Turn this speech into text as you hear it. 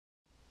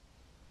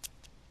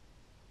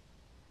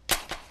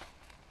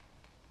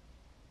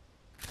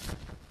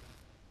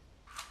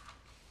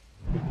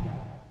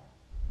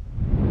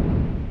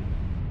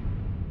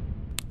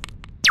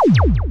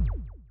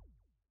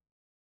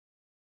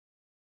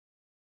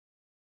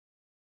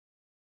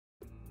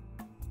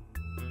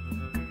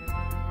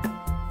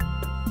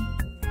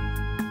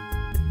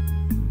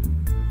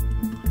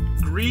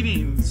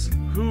Greetings,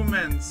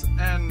 humans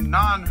and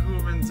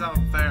non-humans out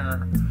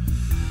there.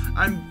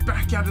 I'm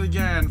back at it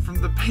again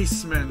from the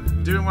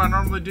basement, doing what I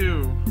normally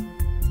do.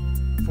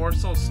 Four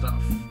Souls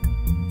stuff.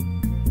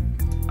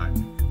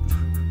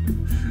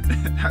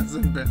 It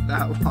hasn't been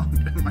that long,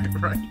 am I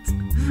right?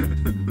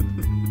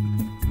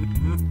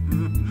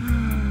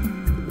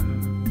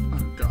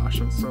 Oh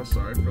gosh, I'm so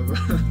sorry for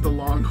the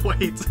long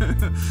wait.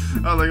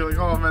 I was like,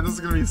 oh man, this is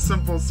gonna be a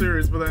simple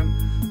series, but then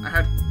I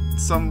had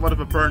somewhat of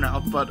a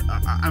burnout, but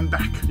I'm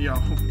back,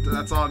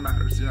 that's all that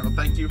matters,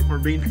 thank you for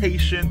being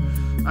patient.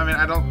 I mean,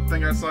 I don't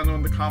think I saw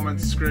anyone in the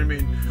comments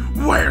screaming,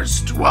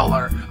 "Where's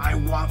Dweller? I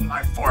want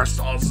my Four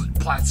Souls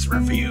Plus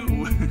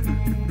review."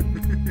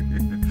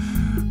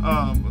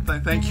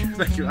 Thank you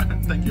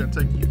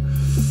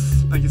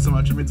so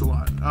much, it means a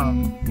lot.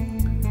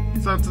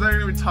 So today we're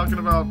going to be talking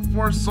about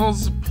Four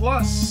Souls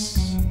Plus,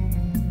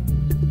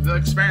 the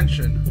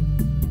expansion.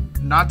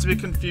 Not to be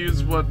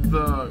confused with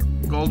the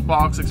Gold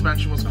Box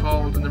expansion was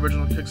called in the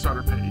original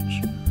Kickstarter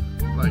page.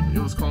 Like,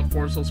 it was called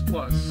Four Souls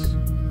Plus,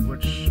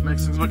 which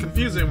makes things a bit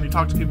confusing when you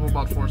talk to people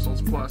about Four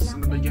Souls Plus in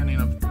the beginning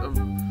of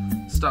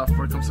stuff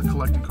where it comes to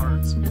collecting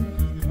cards.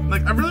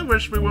 Like, I really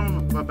wish we went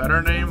with a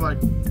better name, like,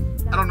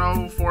 I don't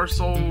know, Four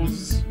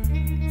Souls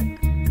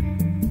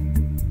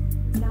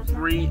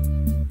free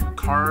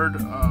card,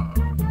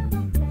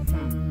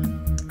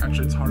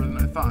 actually it's harder than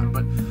I thought,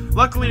 but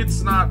luckily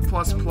it's not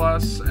plus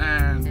plus,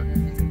 and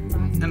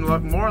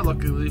more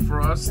luckily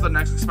for us, the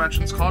next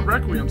expansion is called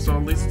Requiem, so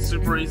at least it's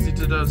super easy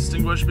to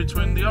distinguish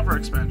between the other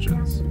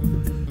expansions.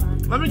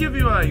 Let me give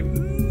you a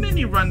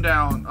mini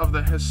rundown of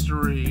the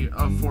history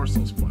of Four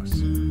Souls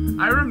Plus.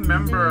 I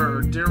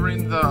remember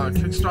during the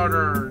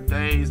Kickstarter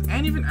days,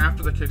 and even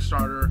after the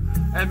Kickstarter,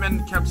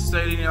 Edmund kept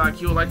stating like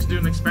he would like to do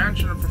an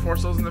expansion for Four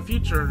Souls in the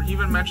future. He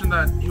even mentioned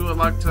that he would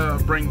like to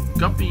bring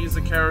Guppy as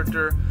a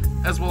character,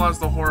 as well as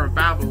the Whore of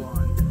Babylon.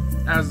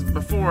 As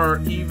before,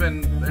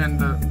 even and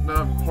the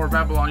Whore of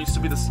Babylon used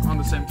to be on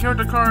the same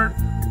character card,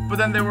 but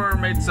then they were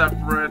made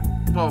separate.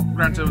 Well,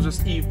 granted, it was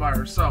just Eve by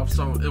herself,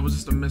 so it was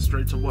just a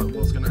mystery to what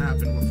was going to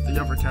happen with the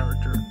other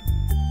character.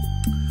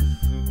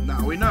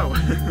 Now we know.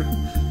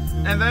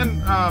 And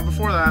then,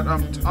 before that,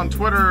 on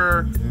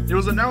Twitter, it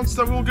was announced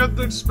that we'll get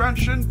the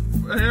expansion,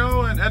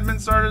 and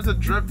Edmund started to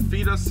drip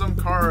feed us some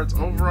cards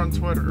over on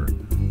Twitter.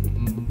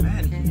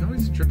 Man, he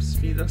always drips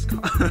feed us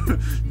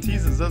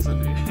teases,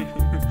 doesn't he?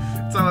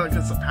 It's not like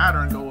it's a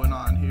pattern going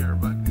on here,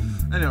 but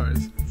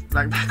anyways,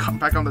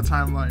 back on the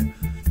timeline.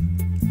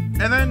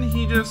 And then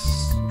he just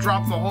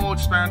dropped the whole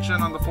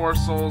expansion on the Four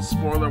Souls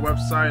spoiler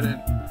website,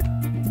 and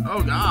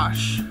oh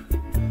gosh,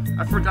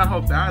 I forgot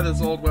how bad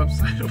this old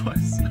website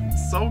was. I'm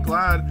so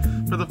glad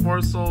for the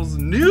Four Souls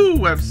new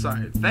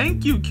website.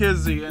 Thank you,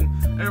 Kizzy, and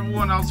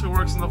everyone else who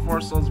works on the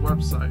Four Souls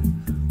website.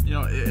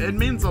 It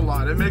means a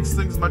lot. It makes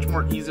things much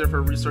more easier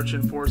for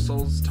researching Four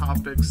Souls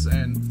topics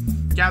and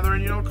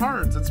gathering,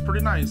 cards. It's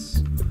pretty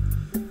nice.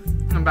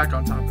 I'm back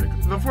on topic.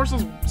 The Four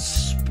Souls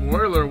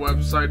spoiler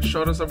website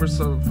showed us that we're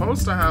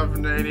supposed to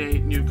have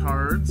 88 new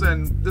cards,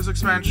 and this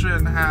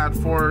expansion had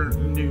 4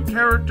 new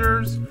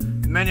characters,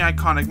 many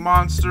iconic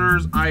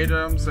monsters,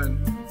 items, and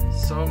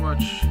so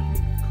much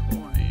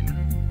coin.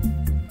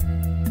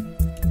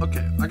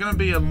 Okay, I'm gonna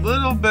be a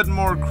little bit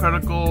more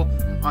critical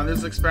on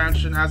this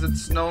expansion as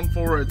it's known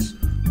for its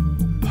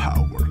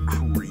power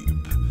creep,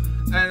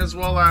 and as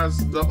well as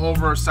the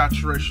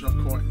oversaturation of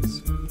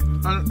coins.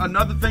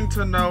 Another thing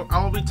to note, I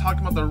will be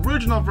talking about the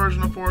original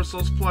version of Four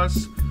Souls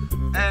Plus,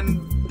 and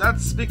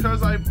that's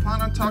because I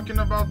plan on talking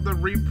about the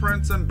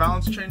reprints and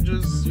balance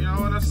changes, in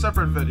a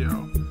separate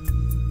video.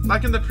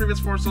 Like in the previous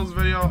Four Souls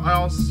video, I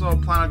also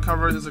plan on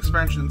covering this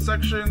expansion in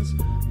sections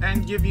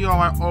and give you all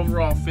my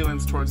overall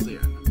feelings towards the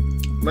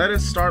end. Let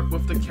us start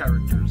with the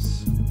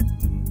characters.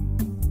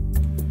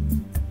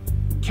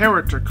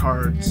 Character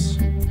cards.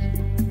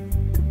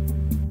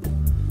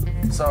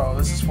 So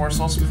this is Four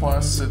Souls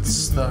Plus.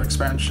 It's the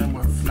expansion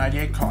with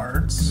 98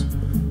 cards.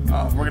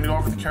 We're going to go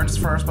over the characters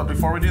first, but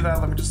before we do that,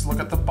 let me just look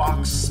at the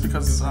box,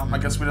 because I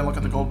guess we didn't look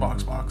at the gold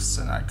box,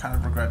 and I kind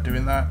of regret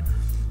doing that.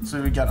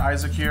 So we got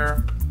Isaac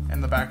here.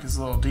 In the back is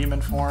a little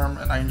demon form,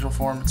 an angel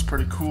form. It's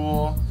pretty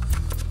cool.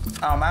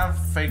 I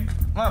have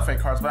not fake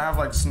cards, but I have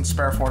like some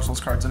spare Four Souls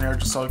cards in here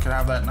just so it can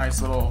have that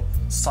nice little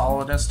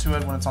solidness to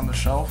it when it's on the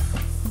shelf.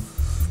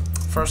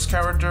 First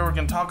character we're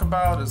going to talk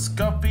about is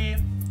Guppy.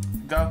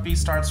 Guppy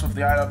starts with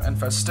the item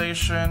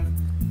Infestation,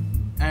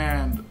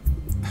 and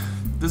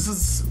this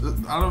is,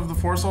 out of the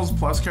Four Souls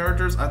Plus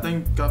characters, I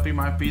think Guppy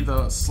might be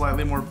the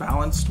slightly more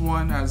balanced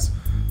one, as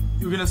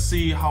you're going to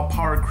see how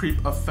power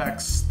creep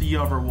affects the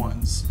other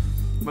ones.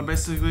 But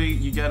basically,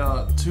 you get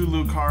 2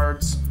 loot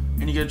cards,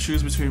 and you get to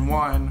choose between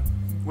one,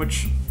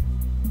 which,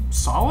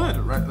 solid,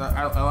 right?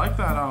 I like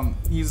that.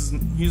 He's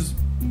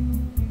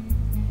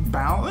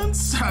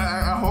balanced.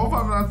 I hope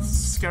I'm not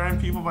scaring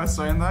people by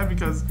saying that,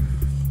 because,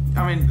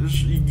 I mean,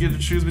 you get to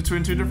choose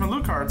between 2 different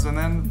loot cards, and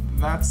then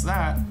that's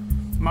that.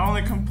 My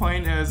only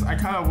complaint is I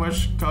kind of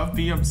wish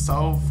Guppy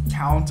himself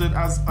counted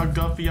as a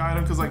Guppy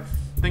item, because, like,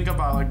 think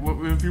about like,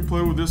 if you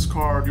play with this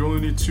card, you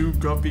only need 2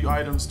 Guppy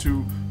items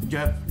to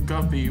get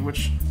Guppy,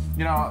 which,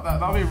 you know,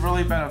 that'll be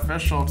really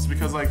beneficial, just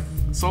because like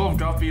Soul of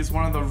Guppy is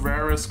one of the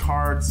rarest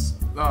cards,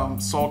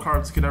 soul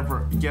cards you could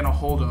ever get a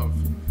hold of.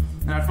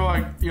 And I feel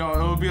like, you know,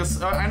 it would be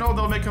I know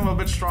they'll make him a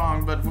bit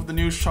strong, but with the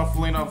new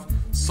shuffling of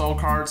soul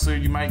cards, so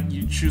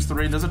you choose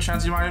 3, there's a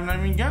chance you might not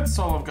even get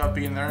Soul of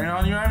Guppy in there, you know,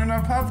 and you might even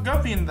have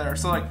Guppy in there.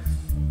 So like,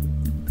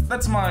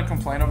 that's my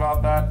complaint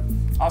about that.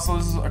 Also,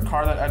 this is a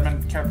card that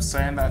Edmund kept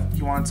saying that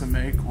he wanted to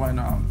make when,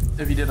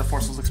 if he did a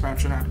Four Souls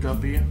expansion at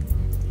Guppy.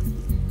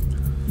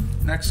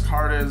 Next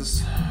card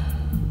is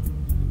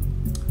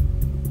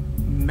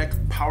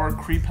Power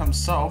Creep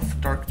himself,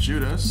 Dark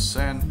Judas,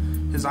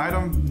 and his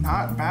item,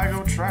 not Bag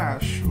of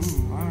Trash.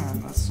 Ooh,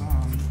 man, that's,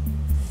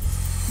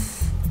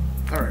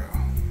 there we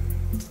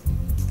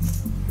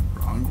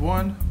go. Wrong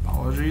one,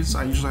 apologies.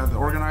 I usually have to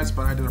organize,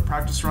 but I did a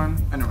practice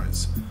run.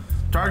 Anyways,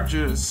 Dark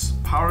Judas,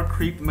 Power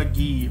Creep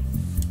McGee.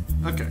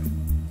 Okay,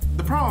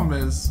 the problem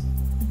is,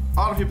 a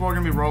lot of people are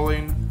going to be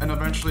rolling, and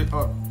eventually,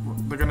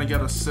 they're going to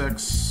get a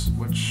 6,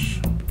 which,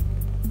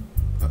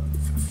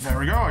 there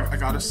we go, I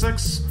got a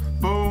 6,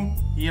 boom,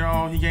 you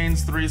know, he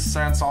gains 3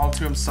 cents all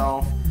to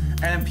himself,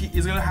 and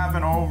it's going to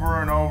happen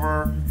over and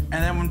over, and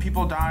then when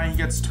people die, he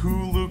gets 2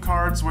 loot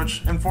cards,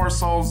 which, in Four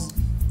Souls,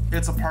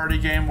 it's a party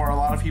game where a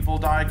lot of people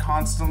die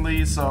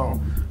constantly,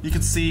 so you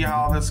can see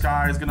how this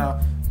guy is going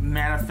to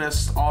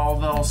manifest all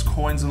those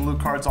coins and loot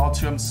cards all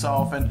to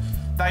himself, and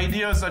the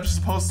idea is that you're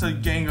supposed to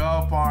gang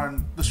up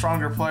on the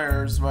stronger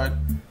players, but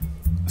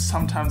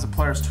sometimes the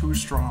player's too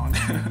strong.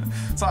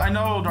 So I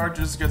know Dark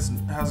Judas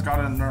has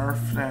gotten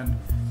nerfed, and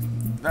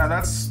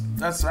that's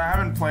I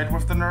haven't played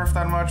with the nerf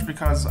that much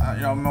because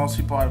you know, most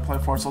people I play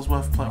Four Souls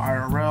with play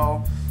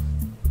IRL.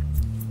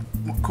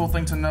 Cool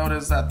thing to note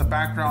is that the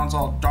background's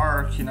all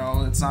dark. You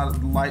know, it's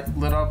not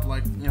lit up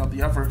like, you know,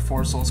 the other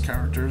Four Souls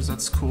characters.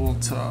 That's cool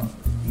to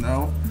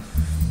know.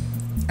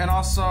 And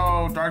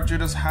also, Dark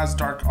Judas has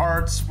Dark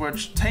Arts,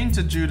 which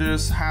Tainted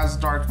Judas has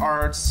Dark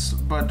Arts,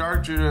 but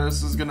Dark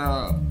Judas has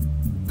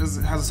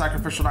a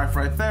sacrificial knife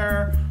right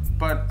there.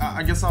 But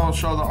I guess I'll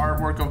show the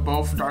artwork of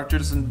both Dark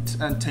Judas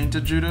and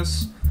Tainted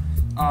Judas.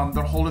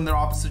 They're holding their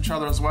opposite each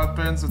other as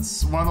weapons.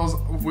 It's one of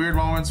those weird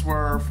moments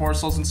where Four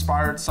Souls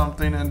inspired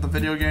something in the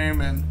video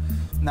game, and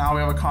now we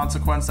have a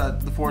consequence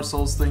that the Four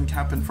Souls thing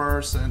happened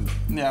first. And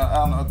yeah, I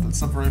don't know,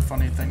 it's a very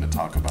funny thing to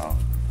talk about.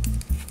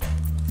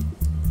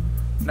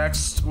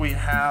 Next we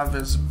have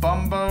is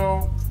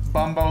Bumbo.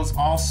 Bumbo's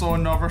also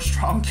another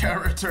strong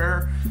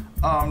character.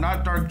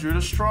 Not Dark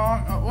Judas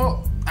strong.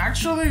 Well,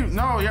 actually,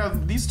 no, yeah,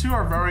 these two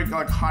are very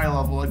like high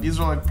level. Like, these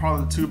are like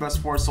probably the 2 best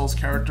Four Souls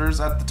characters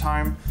at the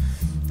time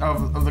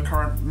of the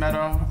current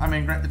meta. I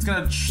mean, it's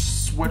gonna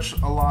switch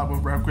a lot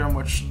with Requiem,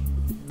 which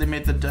they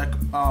made the deck,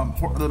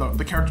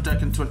 the character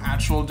deck into an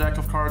actual deck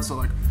of cards. So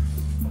like,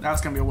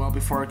 that's gonna be a while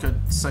before I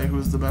could say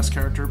who's the best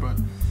character, but.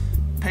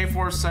 Pay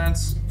 4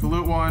 cents,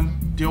 loot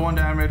 1, deal 1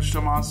 damage to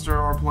a monster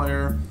or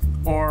player,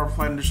 or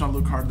play an additional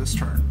loot card this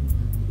turn.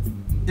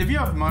 If you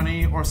have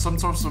money or some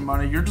source of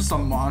money, you're just a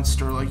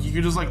monster. Like, you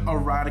could just like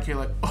eradicate,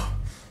 like, oh,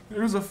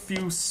 there's a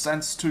few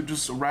cents to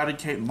just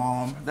eradicate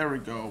mom. There we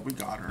go, we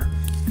got her.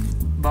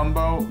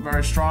 Bumbo,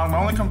 very strong.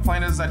 My only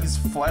complaint is that he's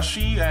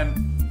fleshy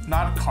and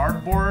not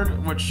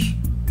cardboard, which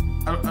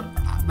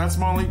that's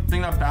my only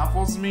thing that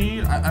baffles me.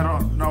 I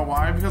don't know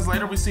why, because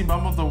later we see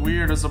Bumbo the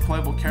Weird as a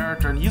playable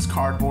character, and he's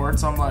cardboard,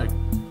 so I'm like,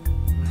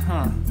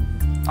 huh.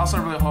 Also,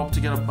 I really hope to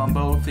get a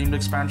Bumbo themed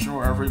expansion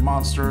where every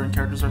monster and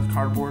characters are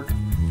cardboard.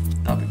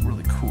 That'd be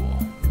really cool.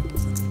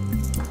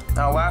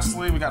 Now,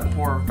 lastly, we got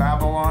Whore of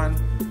Babylon.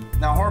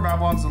 Now, Whore of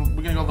Babylon's,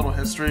 we're gonna go a little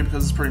history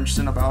because it's pretty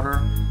interesting about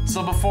her.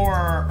 So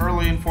before,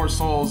 early in Four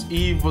Souls,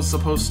 Eve was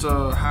supposed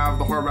to have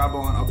the Whore of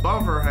Babylon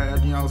above her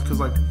head, you know, because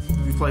like,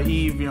 if you play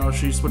Eve, you know,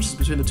 she switches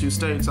between the 2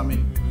 states. I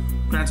mean,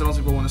 granted, most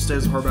people want to stay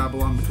as Whore of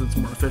Babylon because it's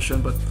more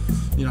efficient, but,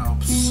 you know.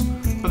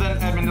 But then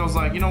Edmund was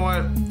like, you know what,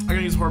 I'm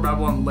gonna use Whore of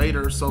Babylon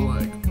later, so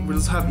like, we'll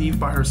just have Eve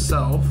by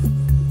herself.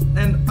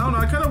 And I don't know,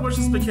 I kind of wish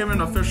this became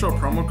an official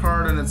promo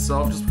card in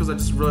itself, just because I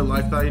just really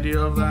like the idea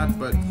of that,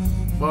 but,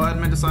 well,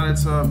 Edmund decided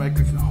to make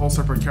a whole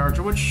separate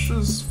character, which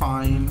is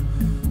fine.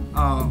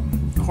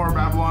 Whore of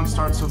Babylon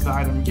starts with the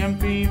item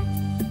Gimpy.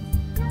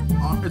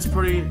 It's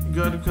pretty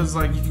good because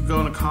like you can go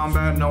into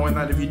combat knowing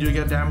that if you do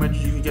get damage,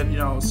 you can get, you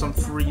know, some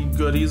free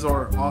goodies,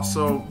 or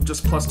also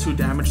just +2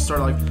 damage to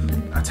start like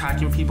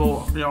attacking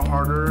people, you know,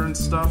 harder and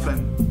stuff.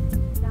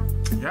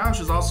 And yeah,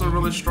 she's also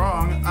really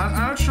strong. I'm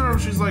not sure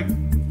if she's like,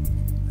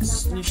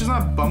 she's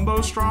not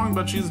Bumbo strong,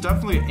 but she's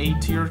definitely an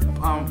A-tier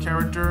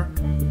character.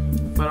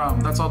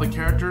 But that's all the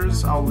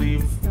characters. I'll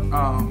leave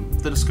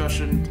the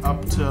discussion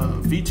up to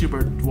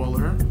VTuber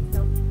Dweller.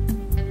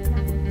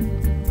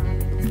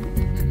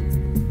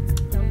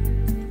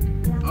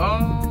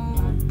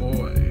 Oh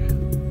boy,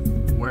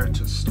 where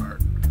to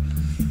start?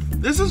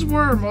 This is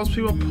where most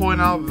people point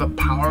out the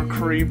power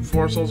creep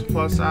Four Souls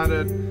Plus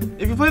added.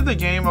 If you played the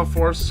game of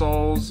Four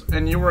Souls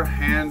and you were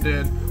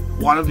handed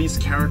one of these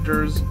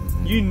characters,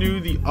 you knew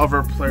the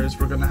other players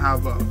were gonna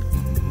have a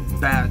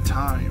bad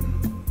time.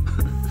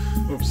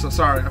 Oops, so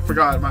sorry, I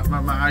forgot.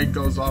 My eye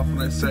goes off when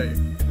I say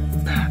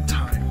bad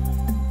time.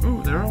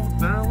 Ooh, they're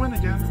a win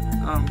again.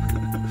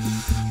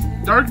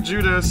 Dark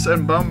Judas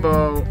and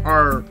Bumbo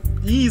are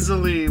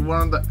easily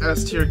one of the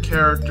S tier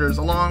characters,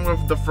 along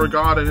with the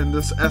Forgotten in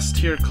this S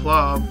tier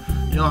club.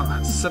 You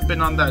know, sipping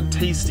on that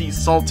tasty,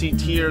 salty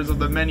tears of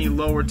the many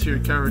lower tier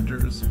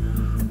characters.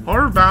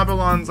 Horror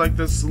Babylon's like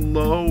this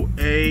low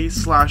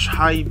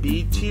A/high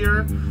B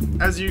tier,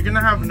 as you're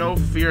gonna have no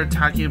fear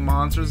attacking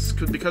monsters,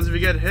 because if you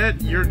get hit,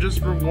 you're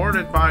just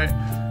rewarded by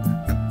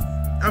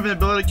having the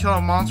ability to kill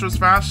monsters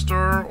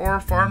faster or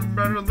farm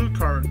better loot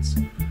cards.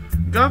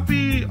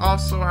 Guppy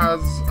also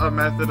has a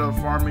method of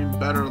farming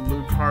better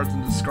loot cards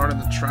and discarding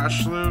the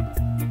trash loot.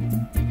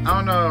 I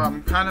don't know,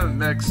 I'm kind of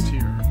mixed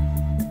here.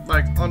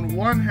 Like, on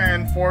one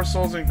hand, Four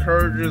Souls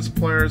encourages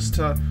players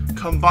to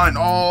combine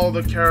all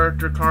the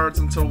character cards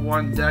into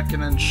one deck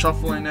and then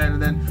shuffling it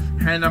and then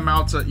hand them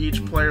out to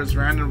each players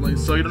randomly,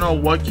 so you don't know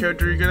what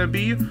character you're gonna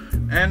be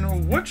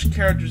and which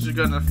characters you're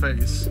gonna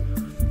face.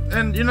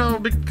 And, you know,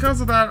 because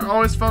of that, I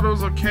always felt it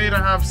was okay to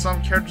have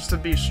some characters to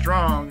be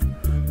strong,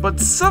 but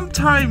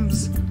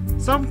sometimes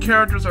some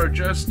characters are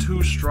just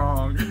too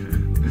strong.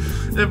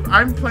 If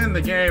I'm playing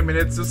the game and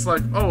it's just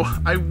like,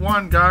 oh, I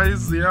won,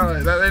 guys, you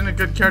know, that ain't a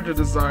good character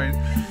design.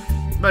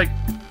 Like,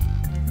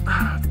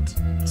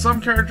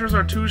 some characters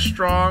are too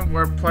strong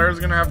where players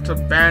are gonna have to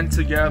band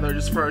together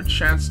just for a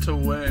chance to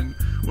win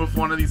with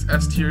one of these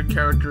S tier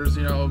characters,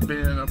 you know,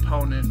 being an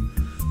opponent.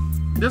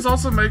 This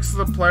also makes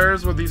the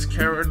players with these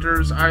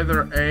characters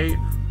either A,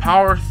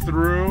 power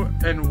through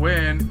and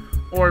win,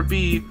 or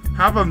B,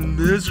 have a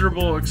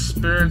miserable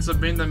experience of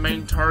being the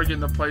main target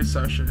in the play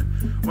session.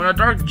 When a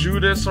Dark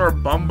Judas or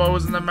Bumbo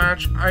is in the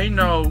match, I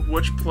know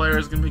which player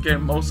is going to be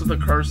getting most of the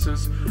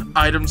curses,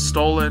 items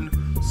stolen,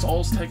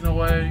 souls taken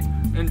away,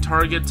 and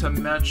target to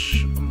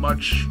match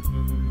much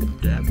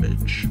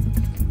damage.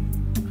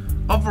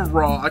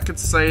 Overall, I could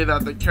say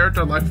that the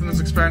character I like from this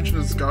expansion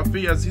is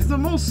Guppy, as he's the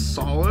most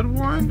solid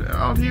one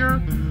out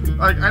here.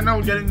 Like, I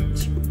know getting,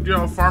 you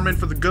know, farming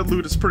for the good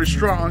loot is pretty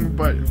strong,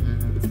 but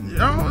you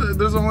know,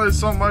 there's only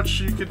so much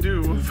you could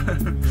do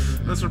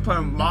unless we're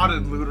playing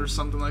modded loot or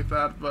something like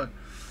that. But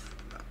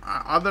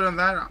other than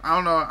that, I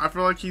don't know. I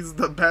feel like he's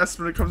the best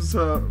when it comes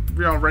to,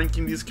 you know,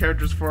 ranking these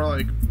characters for,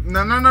 like,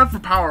 not for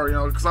power, you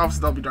know, because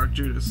obviously they'll be Dark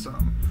Judas. So,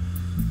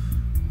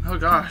 oh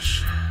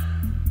gosh,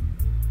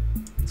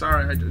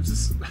 sorry. I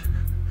just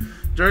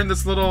during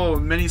this little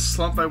mini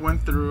slump I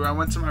went through, I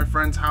went to my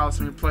friend's house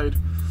and we played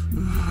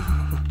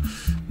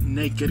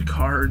naked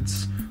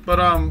cards. But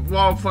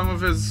while playing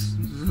with his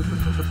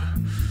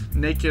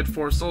naked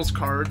Four Souls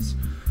cards,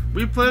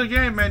 we played a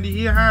game and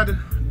he had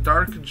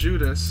Dark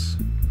Judas.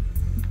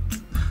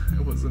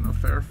 It wasn't a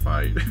fair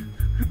fight.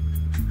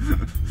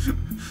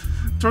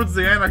 Towards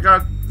the end I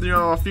got, you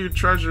know, a few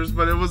treasures,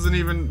 but it wasn't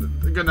even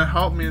gonna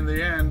help me in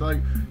the end.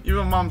 Like,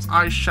 even Mom's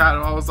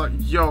eyeshadow, I was like,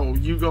 yo,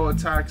 you go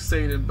attack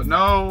Satan. But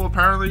no,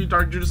 apparently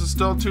Dark Judas is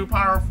still too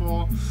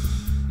powerful.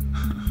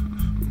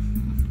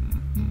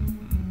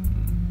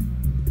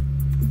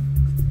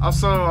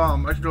 Also,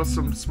 I could go with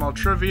some small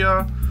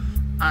trivia.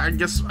 I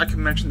guess I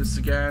can mention this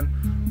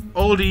again.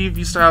 Old Eve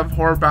used to have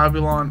Horror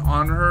Babylon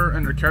on her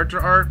in her character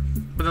art,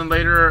 but then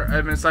later I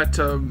decided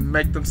to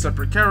make them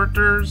separate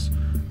characters,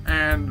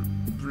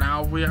 and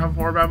now we have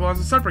Horror Babylon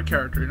as a separate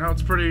character. You know,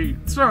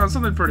 it's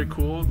something pretty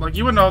cool. Like,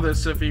 you would know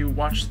this if you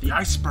watched the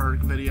Iceberg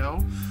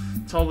video.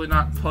 Totally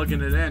not plugging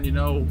it in, you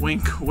know,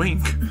 wink,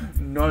 wink,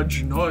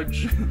 nudge,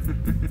 nudge.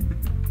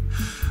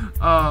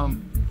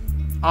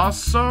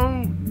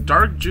 Also,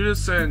 Dark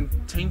Judas and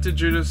Tainted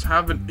Judas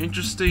have an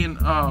interesting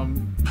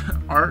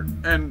art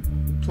and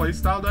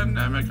playstyle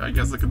dynamic, I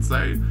guess I could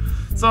say.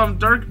 So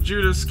Dark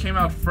Judas came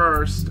out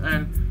first,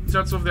 and he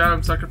starts with the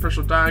item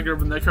Sacrificial Dagger,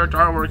 but in the character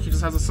artwork he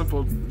just has a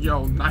simple, you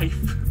know,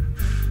 knife.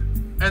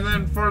 And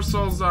then Four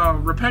Souls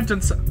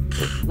Repentance,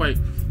 wait,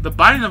 the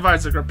Binding of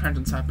Isaac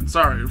Repentance happened,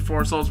 sorry,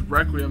 Four Souls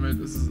Requiem,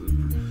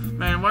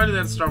 man, why did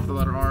that start with the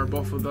letter R,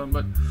 both of them,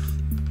 but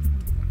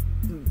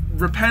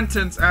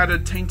Repentance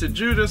added Tainted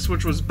Judas,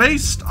 which was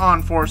based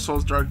on Four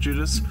Souls Dark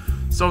Judas.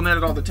 So when they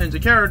added all the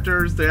Tainted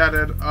characters, they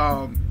added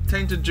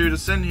Tainted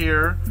Judas in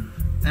here,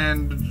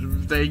 and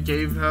they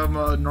gave him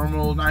a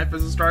normal knife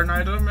as a starting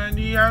item, and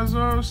he has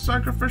a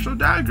Sacrificial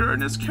Dagger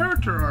in his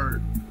character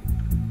art.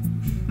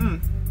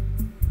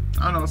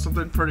 I don't know,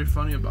 something pretty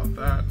funny about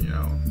that, you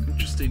know,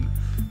 interesting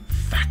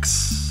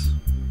facts.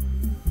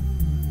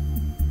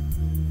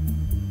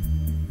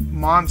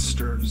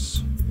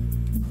 Monsters.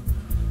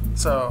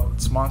 So,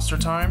 it's monster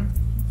time.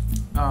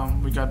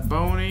 We got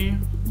Boney.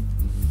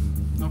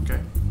 Okay.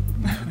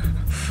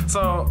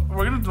 So,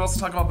 we're gonna also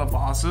talk about the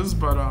bosses,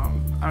 but, I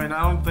mean,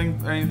 I don't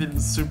think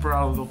anything's super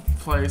out of the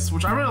place.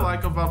 Which I really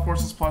like about Four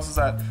Souls Plus is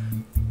that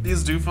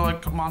these do feel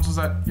like monsters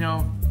that, you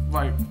know,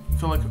 like,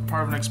 feel like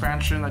part of an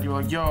expansion that you're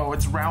like, yo,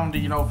 it's Roundy,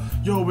 you know,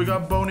 yo, we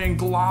got Boney and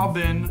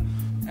Globin,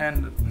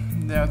 and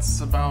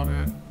that's about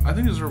it. I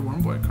think these are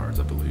Wormboy cards,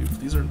 I believe.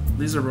 These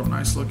are real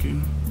nice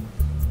looking.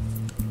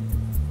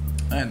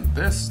 And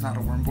this, not a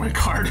Wormboy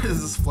card,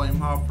 is this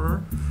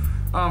Flamehopper.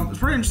 It's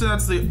pretty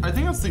interesting. I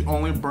think that's the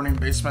only burning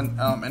basement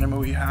enemy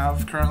we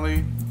have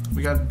currently.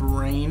 We got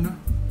Brain.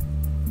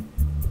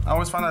 I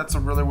always find that's a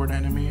really weird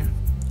enemy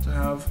to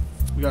have.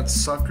 We got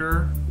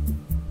Sucker.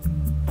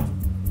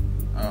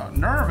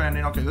 Nerve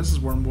ending. Okay, this is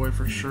Worm Boy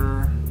for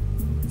sure.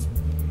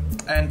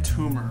 And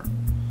Tumor.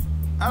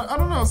 I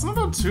don't know.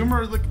 Something about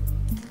Tumor, like,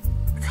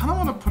 I kind of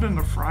want to put it in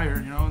the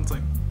fryer. You know, it's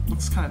like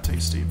looks kind of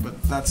tasty,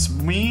 but that's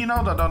me. You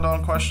know,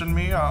 don't question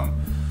me.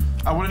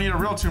 I wouldn't eat a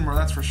real Tumor,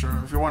 that's for sure.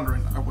 If you're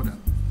wondering, I wouldn't.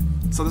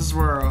 So this is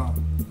where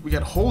we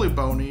get Holy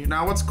Boney.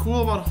 Now, what's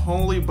cool about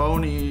Holy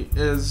Boney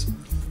is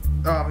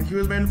he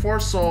was made in Four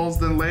Souls,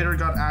 then later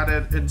got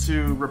added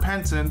into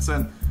Repentance,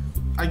 and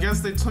I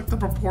guess they took the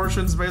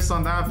proportions based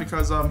on that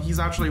because he's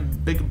actually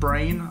Big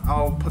Brain.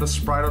 I'll put a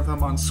sprite of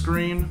him on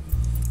screen.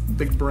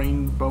 Big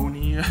Brain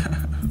Boney.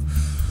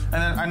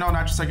 And then I know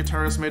Natural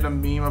Sagittarius made a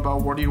meme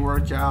about where do you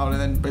work out,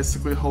 and then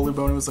basically Holy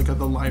Boney was like at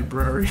the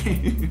library.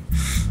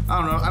 I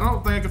don't know. I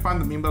don't think I can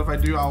find the meme, but if I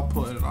do, I'll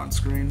put it on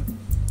screen.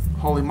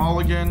 Holy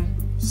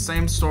Mulligan,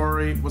 same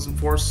story, was in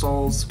Four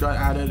Souls, got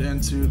added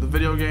into the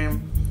video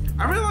game.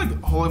 I really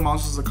like Holy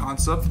Monsters as a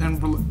concept,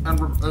 and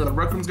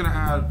Requiem's gonna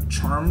add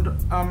charmed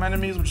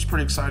enemies, which is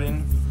pretty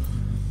exciting.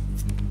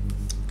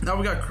 Now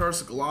we got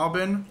Cursed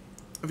Globin.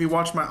 If you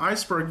watch my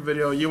Iceberg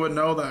video, you would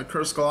know that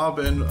Cursed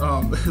Globin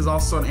is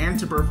also an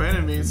anti-burf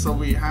enemy, so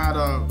we had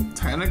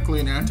technically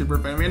an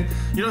anti-burf enemy. And,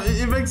 you know,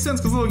 it makes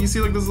sense, because look, you see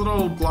like this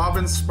little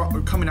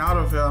globin coming out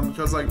of him,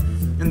 because like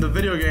in the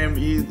video game, if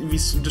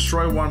you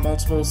destroy one,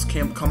 multiples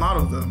can come out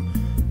of them.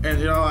 And,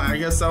 you know, I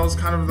guess that was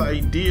kind of the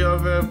idea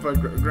of it, but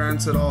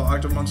granted, all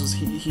active monsters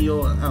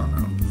heal, and I don't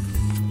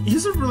know.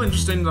 He's a really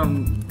interesting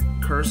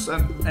curse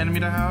enemy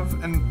to have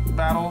in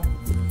battle.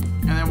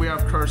 And then we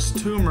have Cursed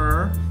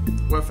Tumor.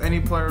 With any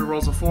player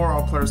rolls a 4,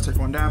 all players take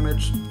 1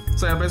 damage.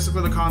 So yeah,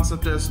 basically the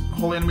concept is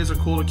holy enemies are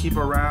cool to keep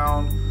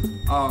around.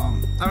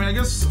 I mean, I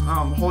guess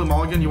Holy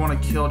Mulligan you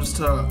want to kill just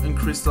to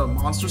increase the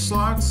monster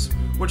slots,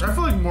 which I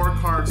feel like more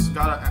cards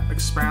gotta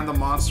expand the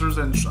monsters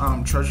and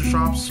treasure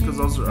shops, because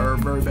those are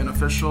very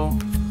beneficial.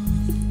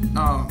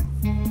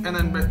 And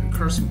then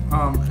cursed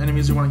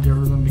enemies you want to get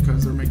rid of them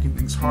because they're making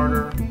things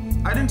harder.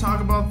 I didn't talk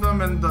about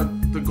them in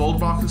the gold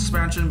box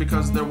expansion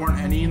because there weren't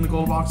any in the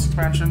gold box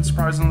expansion,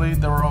 surprisingly.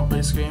 They were all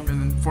base game,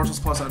 and then Four Souls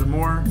Plus added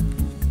more.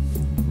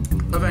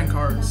 Event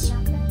cards.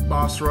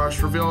 Boss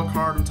Rush. Reveal a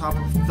card on top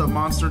of the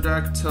monster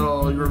deck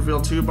till you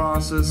reveal 2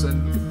 bosses,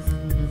 and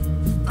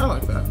I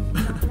like that.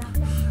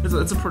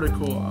 It's a pretty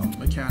cool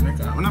mechanic.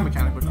 Well, not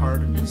mechanic, but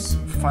card. And just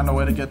find a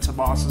way to get to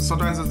bosses.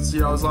 Sometimes it's,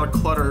 you know, there's a lot of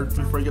clutter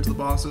before you get to the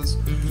bosses.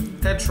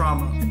 Head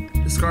Trauma.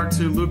 Discard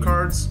 2 loot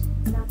cards.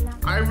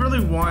 I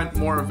really want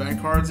more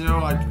event cards, you know,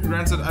 like,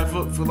 granted, I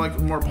feel like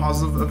more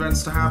positive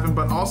events to happen,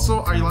 but also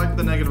I like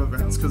the negative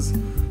events, because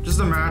just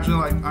imagine,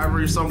 like,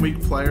 you're some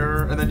weak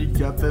player, and then you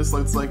get this,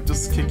 like, it's like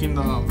just kicking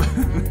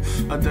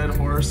a dead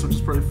horse, which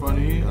is pretty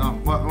funny.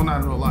 Well,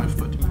 not in real life,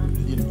 but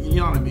you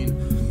know what I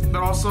mean.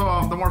 But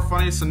also, the more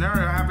funny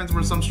scenario happens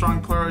where some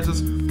strong player is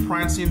just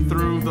prancing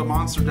through the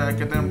monster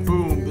deck, and then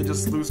boom, they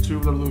just lose 2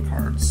 of their loot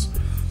cards.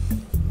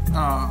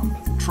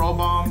 Troll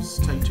Bombs,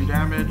 take 2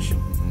 damage.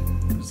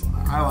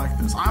 I like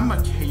this. I'm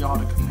a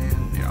chaotic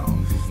man, you know.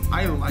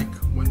 I like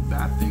when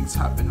bad things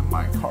happen in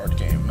my card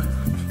game.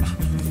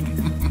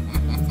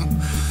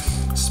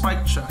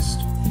 Spike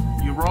Chest.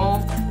 You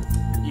roll,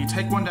 you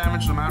take 1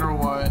 damage no matter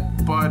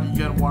what, but you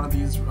get one of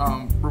these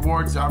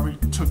rewards. You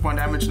took 1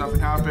 damage, nothing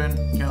happened,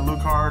 you get a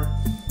loot card,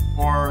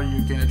 or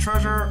you gain a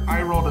treasure.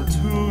 I rolled a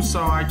 2,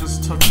 so I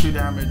just took 2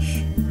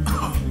 damage.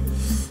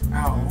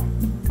 Ow.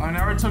 I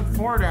never took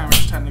 4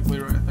 damage technically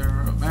right there.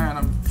 Man,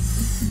 I'm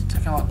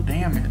taking a lot of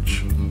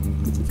damage.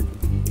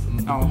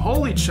 Now,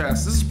 Holy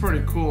Chest, this is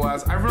pretty cool,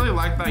 as I really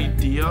like the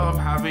idea of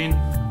having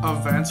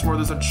events where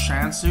there's a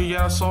chance you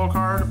get a soul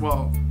card.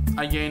 Well,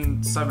 I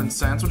gain 7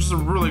 cents, which is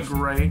really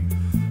great.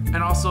 And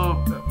also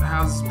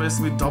has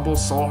basically double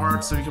soul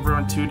hearts, so you can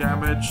prevent 2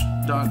 damage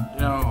done,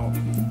 you know,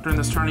 during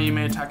this turn. You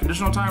may attack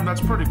additional time.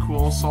 That's pretty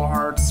cool. Soul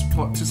hearts,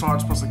 2 soul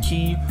hearts plus a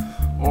key,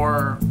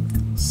 or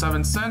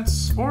 7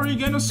 cents, or you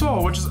gain a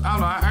soul, which is, I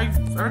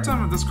don't know, every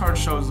time this card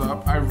shows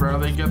up, I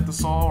rarely get the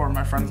soul, or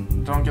my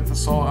friends don't get the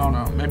soul. I don't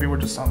know, maybe we're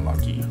just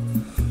unlucky.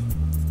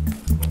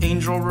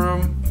 Angel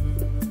Room.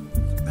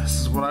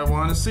 This is what I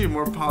want to see,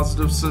 more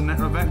positive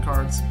event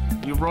cards.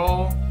 You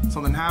roll,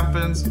 something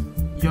happens,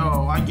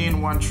 yo, I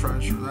gain 1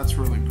 treasure. That's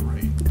really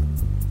great.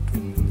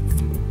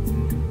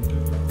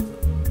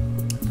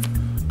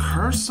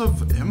 Curse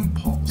of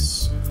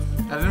Impulse.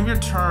 At the end of your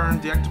turn,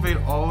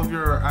 deactivate all of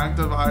your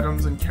active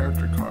items and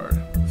character card.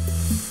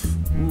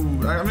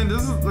 Ooh, I mean,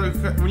 this is like,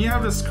 when you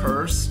have this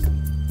curse,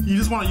 you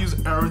just want to use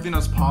everything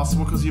as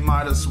possible because you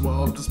might as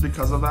well, just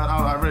because of that.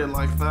 I really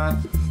like that.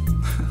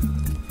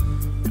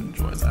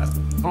 Enjoy that.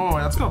 Oh,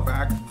 let's go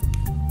back.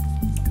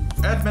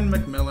 Edmund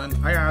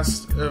McMillan. I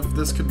asked if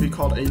this could be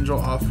called Angel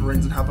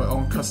Offerings and have my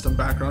own custom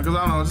background, because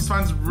I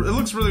don't know, it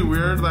looks really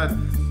weird that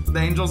the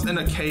angel's in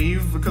a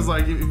cave, because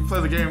like if you play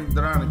the game,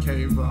 they're not in a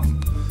cave.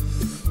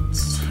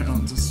 You know,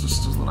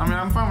 I mean,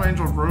 I'm fine with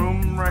Angel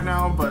Room right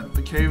now, but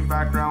the cave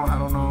background, I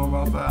don't know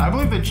about that. I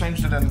believe they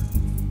changed it in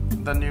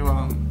the new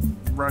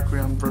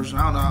Requiem version.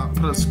 I don't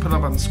know. Put it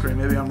up on the screen.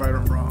 Maybe I'm right or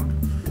wrong.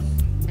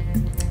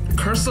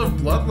 Curse of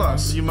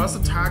Bloodlust. You must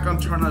attack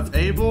on turn if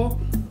able.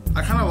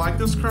 I kind of like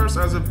this curse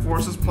as it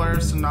forces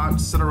players to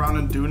not sit around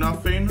and do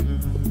nothing.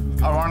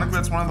 Ironically,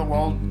 that's one of the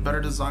world's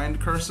better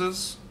designed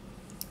curses.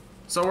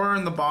 So we're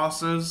in the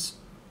bosses,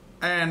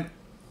 and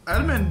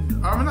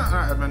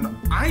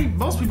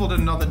most people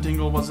didn't know that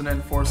Dingle wasn't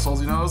in Four Souls,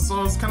 you know,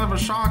 so it's kind of a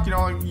shock, you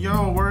know, like,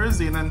 yo, where is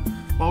he? And then,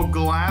 well,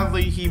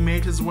 gladly he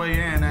made his way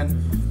in, and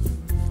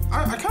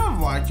I kind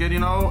of like it, you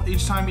know,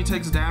 each time he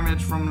takes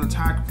damage from an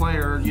attack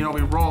player, you know,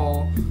 we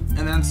roll,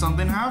 and then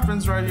something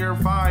happens right here,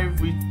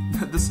 5,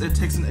 it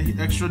takes an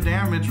extra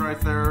damage right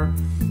there,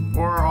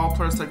 or all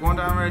players take 1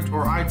 damage,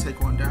 or I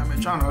take 1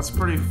 damage. I don't know, it's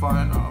pretty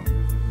fun,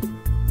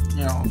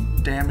 you know,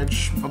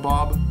 damage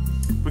mabob.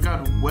 We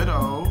got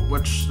Widow,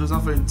 which there's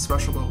nothing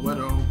special about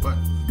Widow, but I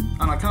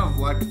don't know, I kind of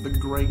like the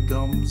gray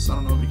gums. I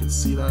don't know if you can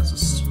see that, it's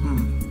just,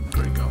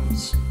 gray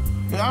gums.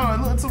 Yeah, I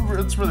don't know,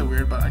 it's really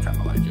weird, but I kind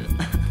of like it.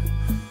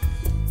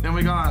 Then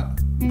we got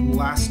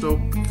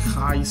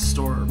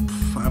Blastokaistor.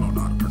 I don't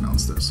know how to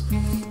pronounce this.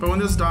 But when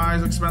this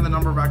dies, expand the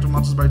number of active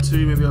monsters by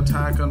 2. Maybe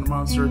attack on the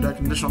monster deck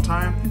an additional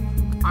time.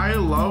 I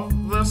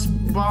love this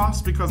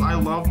boss because I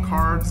love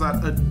cards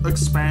that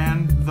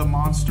expand the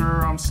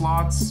monster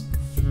slots.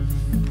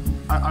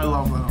 I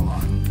love that a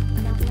lot.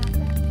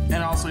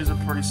 And also, he's a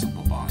pretty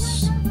simple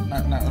boss.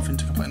 Not nothing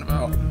to complain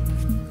about.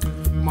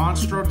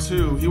 Monstro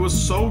 2. He was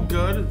so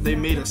good, they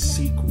made a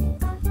sequel.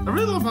 I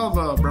really love how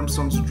the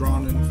Brimstone's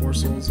drawn in Four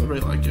Souls. I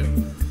really like it.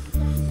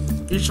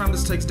 Each time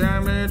this takes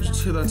damage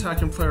to the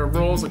attacking player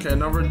rolls. Okay,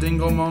 another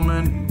Dingle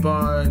moment,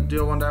 but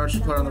deal 1 damage to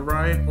the player on the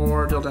right,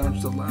 or deal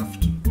damage to the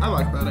left. I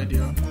like that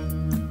idea.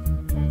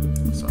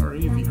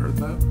 Sorry if you heard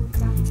that.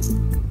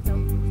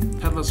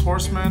 Headless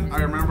Horseman.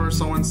 I remember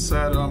someone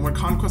said when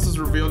Conquest is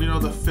revealed, you know,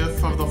 the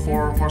 5th of the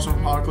 4 Horsemen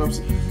of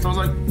Apocalypse. So I was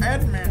like,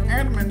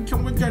 Edmund,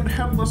 can we get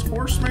Headless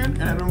Horseman?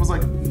 And Edmund was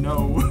like,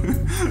 no.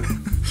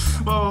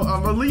 Well,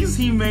 at least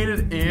he made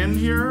it in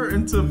here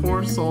into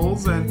Four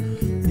Souls,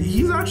 and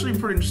he's actually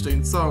pretty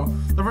interesting. So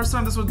the first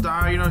time this would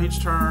die, you know,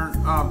 each turn,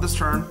 this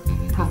turn,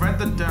 prevent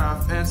the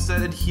death, and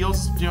instead it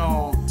heals, you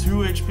know,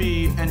 2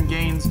 HP and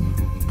gains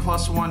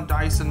 +1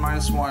 dice and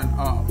 -1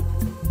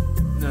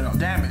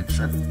 damage.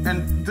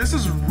 And this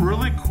is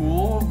really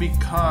cool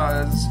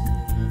because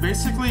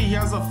basically he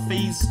has a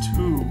phase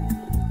 2,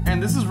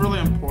 and this is really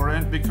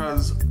important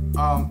because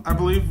I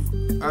believe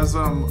as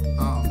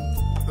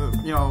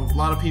you know, a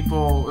lot of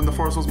people in the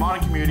Four Souls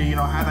modding community, you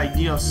know, had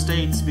idea of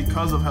states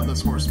because of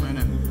Headless Horseman,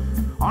 and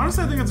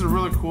honestly I think it's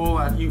really cool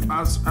that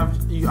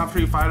after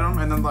you fight him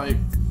and then like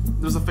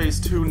there's a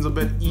phase 2 and it's a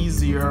bit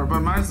easier,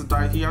 but minus the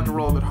dice you have to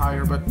roll a bit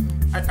higher, but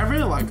I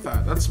really like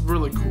that. That's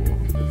really cool.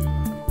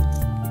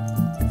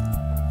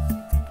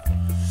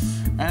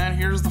 And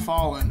here's the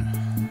Fallen.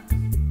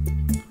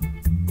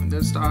 When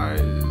this dies,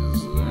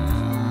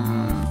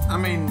 I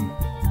mean,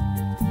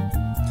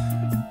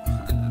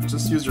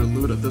 just use your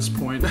loot at this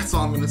point. That's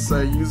all I'm gonna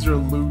say. Use your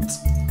loot.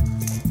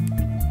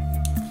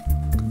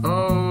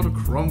 Oh, the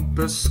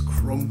Krampus.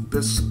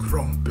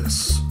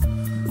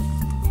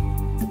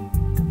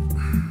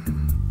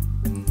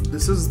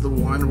 This is the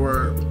one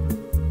where,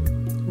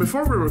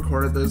 before we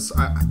recorded this,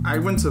 I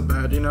went to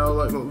bed, you know,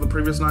 like the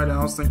previous night, and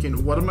I was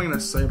thinking, what am I gonna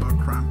say about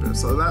Krampus?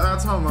 So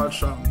that's how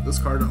much this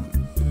card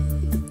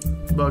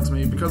bugs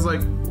me, because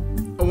like,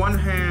 on one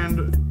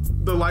hand,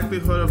 the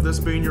likelihood of this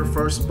being your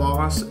first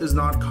boss is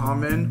not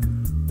common,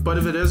 but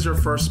if it is your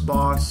first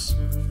boss,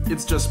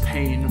 it's just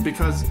pain,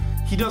 because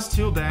he does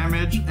 2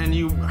 damage, and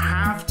you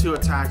have to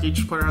attack.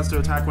 Each player has to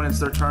attack when it's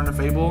their turn if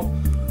able.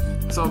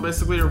 So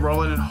basically you're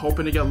rolling and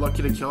hoping to get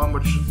lucky to kill him,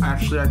 which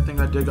actually I think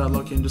I did got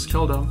lucky and just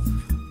killed him.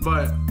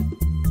 But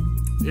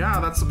yeah,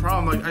 that's the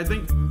problem. Like, I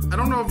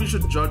don't know if you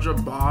should judge a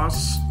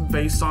boss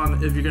based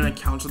on if you're gonna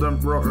counter them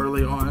real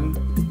early on,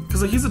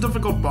 because like, he's a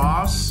difficult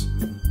boss.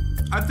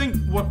 I think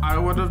what I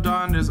would have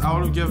done is I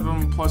would have given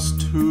him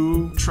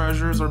 +2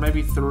 treasures, or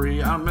maybe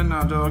 3.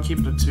 I'll keep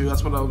it to 2.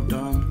 That's what I would have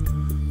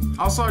done.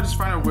 Also, I just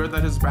find it weird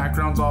that his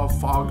background's all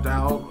fogged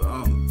out.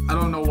 I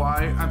don't know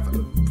why.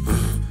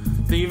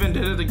 They even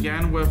did it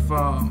again with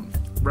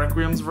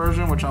Requiem's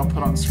version, which I'll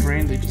put on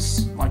screen. They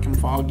just like him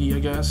foggy, I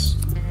guess.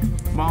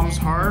 Mom's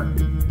Heart.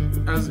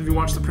 As if you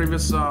watched the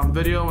previous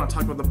video when I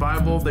talked about the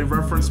Bible, they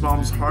referenced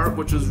Mom's Heart,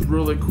 which is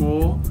really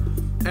cool.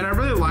 And I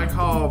really like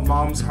how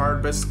Mom's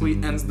Heart basically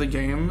ends the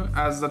game,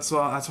 as that's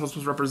what it's supposed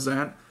to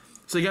represent.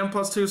 So you get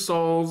 +2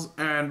 souls,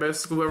 and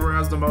basically whoever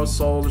has the most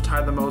souls or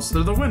tied the most,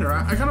 they're the winner.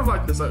 I kind of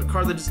like this, a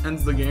card that just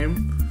ends the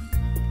game.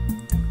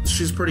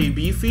 She's pretty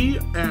beefy,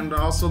 and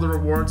also the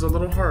reward's a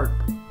little hard.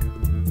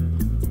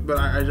 But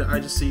I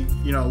just see,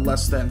 you know,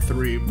 less than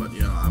 3, but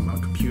you know, I'm a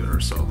computer,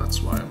 so that's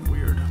why I'm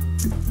weird.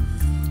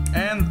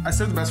 And I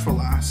saved the best for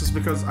last, just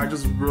because I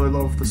just really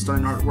love the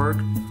stunning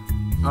artwork.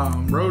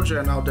 Roja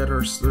and Alded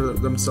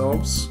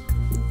themselves.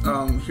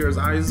 Here's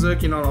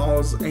Isaac, you know, all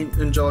his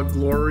angelic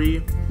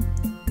glory.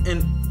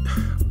 And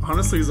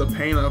honestly is a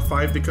pain in a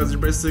fight, because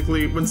you're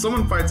basically, when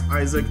someone fights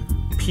Isaac,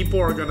 people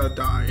are gonna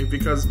die,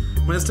 because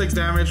when this takes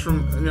damage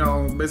from, you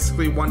know,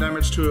 basically 1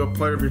 damage to a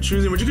player of your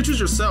choosing, which you can choose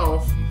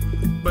yourself,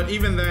 but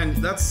even then,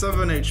 that's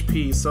 7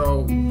 HP,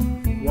 so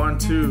 1,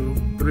 2,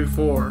 3,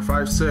 4,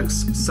 5, 6,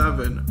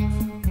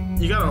 7.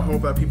 You gotta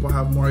hope that people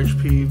have more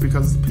HP,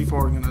 because people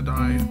are gonna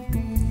die.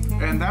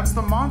 And that's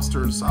the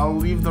monsters. I'll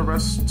leave the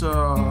rest to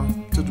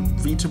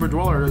VTuber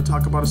Dweller to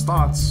talk about his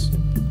thoughts.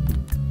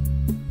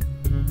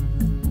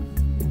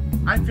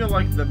 I feel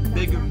like the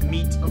big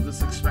meat of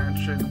this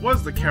expansion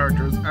was the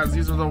characters, as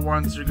these are the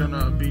ones you're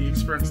gonna be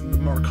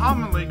experiencing more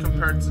commonly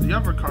compared to the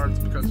other cards,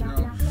 because, you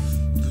know,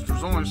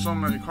 there's only so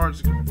many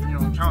cards you can, you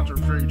know, encounter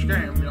for each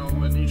game. You know,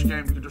 in each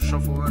game you can just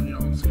shuffle in, you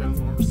know, just get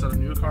a set of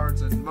new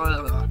cards and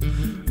blah, blah,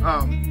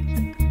 blah.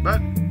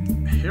 But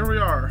here we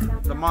are,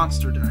 the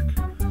monster deck.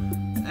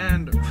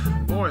 And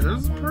boy,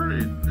 there's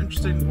pretty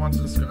interesting ones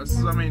to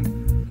discuss. I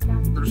mean,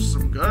 there's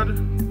some good,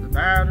 the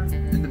bad,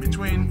 in the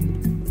between.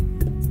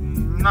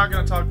 I'm not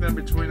gonna talk the in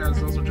between, as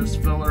those are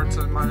just filler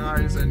to my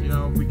eyes, and, you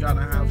know, we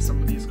gotta have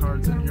some of these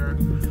cards in here.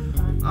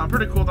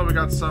 Pretty cool that we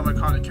got some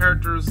iconic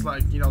characters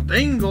like, you know,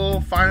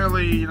 Dingle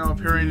finally, you know,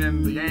 appearing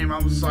in the game. I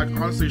was like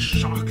honestly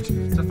shocked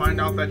to find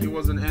out that he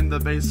wasn't in the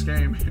base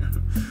game.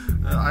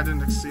 I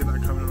didn't see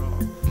that coming at all.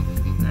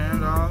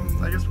 And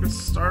I guess we could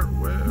start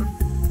with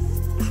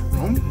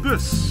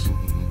Krampus.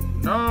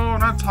 No, I'm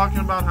not talking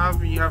about how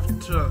you have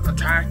to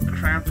attack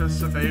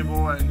Krampus of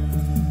Abel,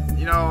 and,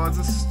 you know, it's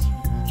just,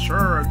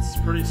 sure, it's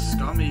pretty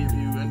scummy if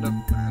you end up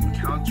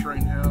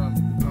encountering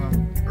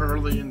him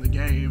early in the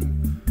game.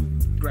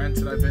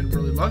 Granted, I've been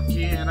really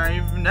lucky, and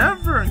I've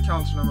never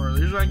encountered him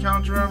early. Usually I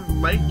encounter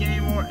him late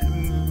game or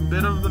in a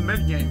bit of the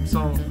mid game,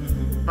 so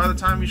by the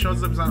time he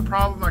shows up, it's not a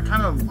problem. I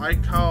kind of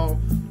like how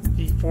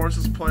he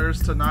forces players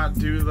to not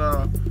do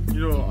the,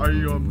 you know, I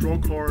draw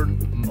card,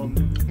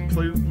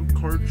 play the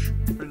cards,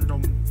 and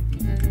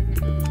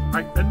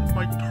I end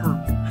my turn.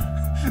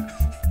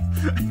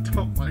 I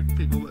don't like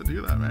people that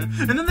do that, man.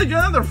 And then they get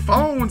on their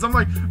phones. I'm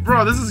like,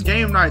 bro, this is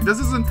game night. This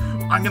isn't,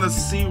 I'm gonna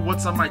see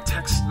what's on my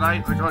text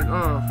tonight. Like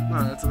oh,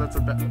 no, that's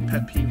a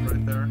pet peeve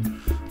right there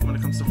when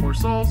it comes to Four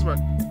Souls. But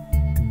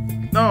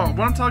no,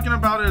 what I'm talking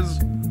about is,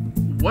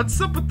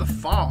 what's up with the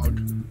fog?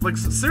 Like,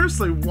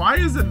 seriously, why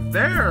is it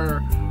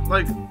there?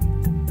 Like,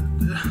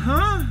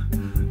 huh?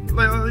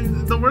 Like,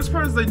 the worst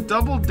part is they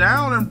doubled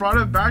down and brought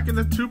it back in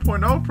the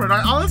 2.0 print.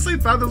 I honestly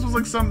thought this was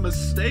like some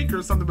mistake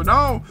or something, but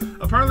no,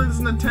 apparently this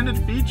is an intended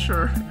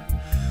feature.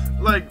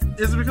 Like,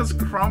 is it because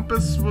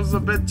Krampus was a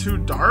bit too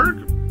dark?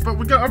 But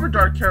we got other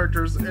dark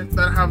characters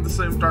that have the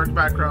same dark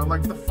background,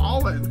 like the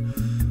Fallen.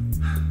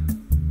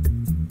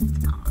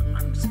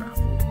 I'm just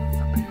baffled, if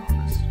I'm being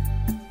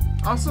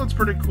honest. Also, it's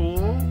pretty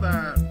cool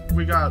that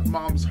we got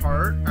Mom's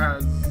Heart,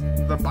 as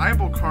the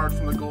Bible card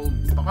from the Gold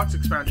Box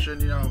expansion,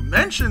 you know,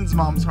 mentions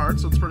Mom's Heart,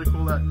 so it's pretty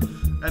cool that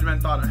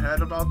Edmund thought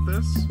ahead about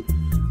this.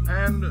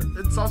 And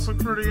it's also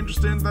pretty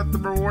interesting that the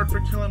reward for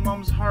killing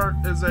Mom's Heart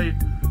is a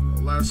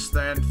less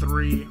than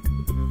 3,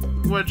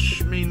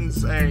 which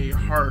means a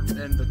heart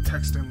in the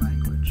texting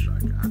language.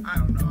 Like, I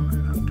don't know,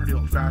 I'm pretty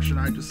old-fashioned,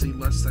 I just see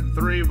less than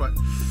 3, but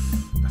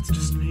that's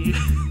just me.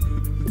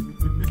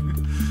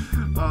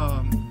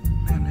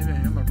 Man, maybe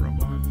I am a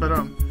robot.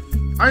 But,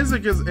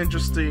 Isaac is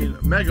interesting,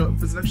 an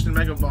interesting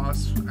mega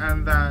boss,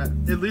 and that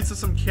it leads to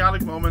some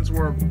chaotic moments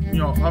where, you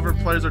know, other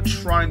players are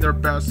trying their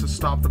best to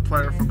stop the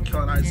player from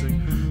killing Isaac,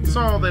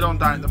 so they don't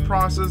die in the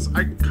process.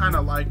 I kind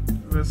of like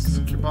this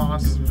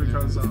boss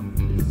because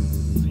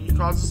he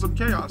causes some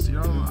chaos. You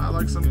know, I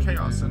like some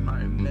chaos in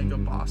my mega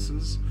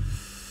bosses.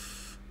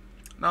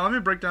 Now let me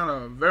break down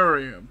a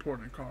very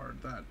important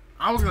card that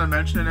I was gonna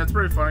mention, and it's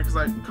pretty funny because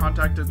I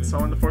contacted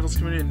someone in the Four Souls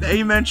community and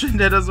they mentioned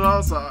it as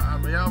well. So I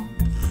mean, yeah,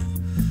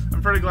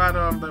 I'm pretty glad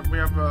that we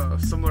have a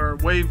similar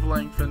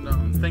wavelength in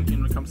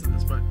thinking when it comes to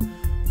this. But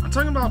I'm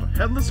talking about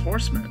Headless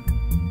Horseman.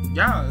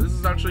 Yeah, this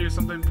is actually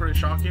something pretty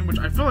shocking, which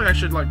I feel like I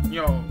should, like,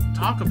 you know,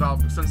 talk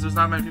about, since there's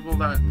not many people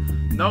that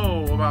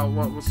know about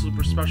what was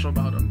super special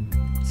about him.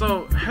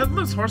 So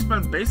Headless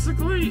Horseman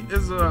basically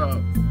is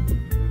a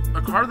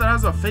card that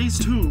has a phase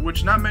 2,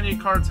 which not many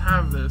cards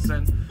have this,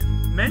 and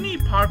many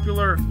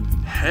popular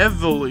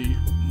heavily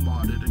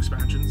modded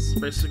expansions.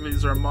 Basically,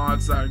 these are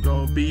mods that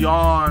go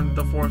beyond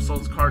the Four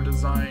Souls card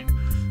design,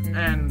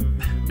 and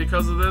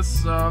because of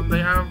this, they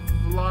have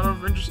a lot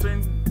of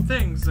interesting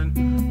things,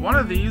 and one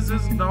of these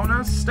is known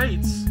as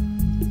states.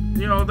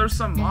 You know, there's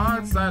some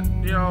mods that,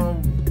 you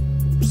know,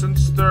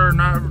 since they're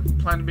not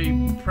planned to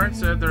be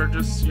printed, they're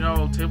just, you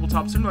know,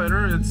 tabletop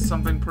simulator. It's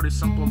something pretty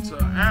simple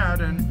to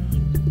add, and,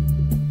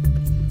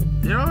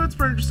 you know, it's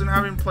pretty interesting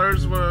having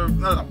players with,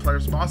 not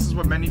players, bosses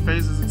with many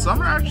phases, and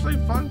some are actually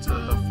fun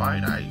to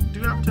fight. I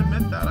do have to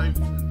admit that I've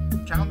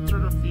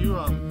encountered a few.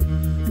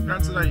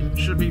 Granted, I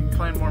should be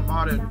playing more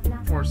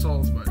modded Four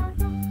Souls, but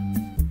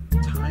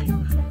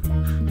time.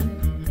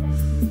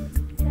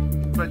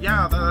 But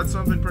yeah, that's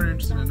something pretty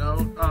interesting to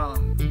note.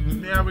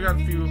 Yeah, we got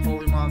a few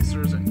holy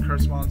monsters and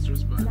cursed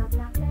monsters, but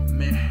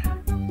meh.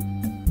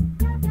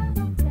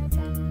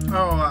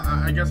 Oh,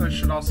 I guess I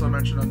should also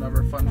mention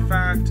another fun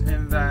fact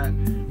in that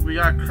we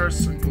got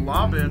Cursed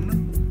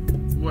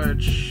Globin,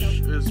 which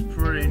is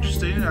pretty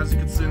interesting. As you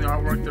can see in the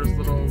artwork, there's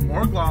little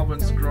more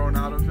globins growing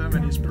out of him,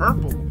 and he's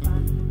purple.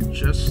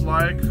 Just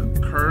like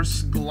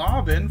Cursed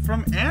Globin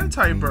from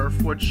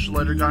Anti-Birth, which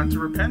later got into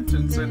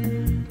Repentance.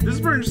 And this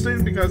is pretty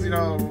interesting because, you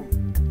know,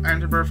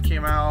 Anti-Birth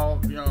came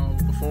out, you know,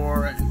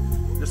 before,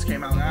 and this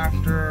came out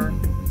after.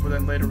 But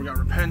then later we got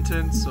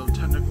Repentance, so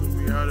technically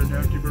we had an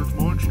Anti-Birth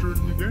monster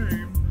in the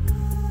game.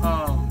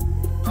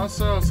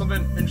 Also,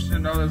 something interesting to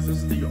know is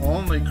this is the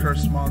only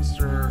cursed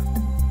monster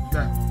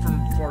that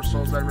from Four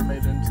Souls ever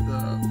made into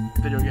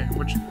the video game,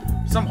 which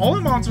some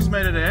holy monsters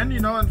made it in, you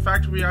know. In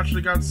fact, we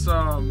actually got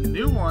some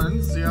new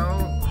ones, you know,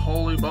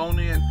 Holy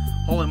Boney and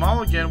Holy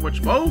Mulligan,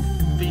 which both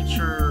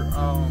feature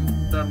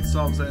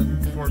themselves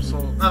in Four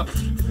Souls,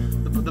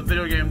 the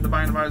video game, the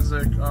Binding of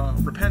Isaac,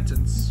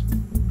 Repentance.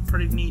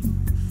 Pretty neat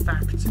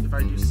fact, if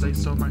I do say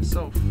so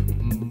myself.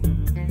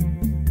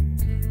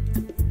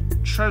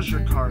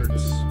 Treasure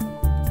cards.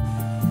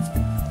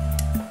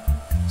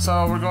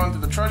 So we're going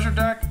through the treasure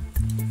deck.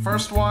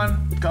 First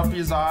one,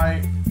 Guppy's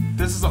Eye.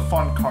 This is a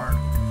fun card.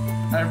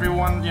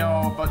 Everyone, you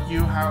know, but you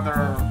have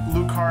their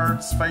loot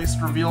card's face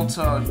revealed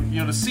to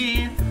you to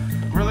see.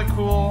 Really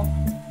cool.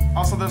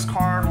 Also, this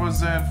card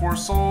was in Four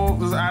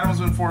Souls. This item was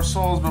in Four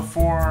Souls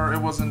before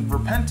it was in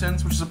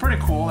Repentance, which is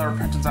pretty cool. That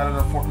Repentance added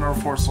another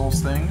Four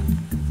Souls thing.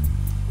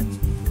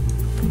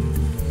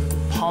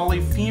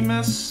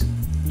 Polyphemus.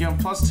 You know,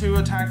 +2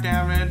 attack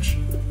damage.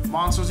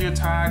 Monsters you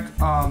attack,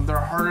 they're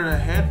harder to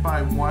hit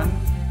by 1,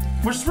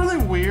 which is really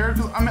weird.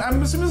 Cause, I mean,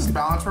 I'm assuming this is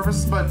balance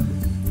purposes, but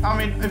I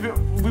mean, if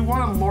we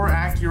wanted lore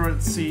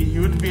accuracy, you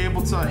would be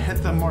able to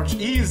hit them much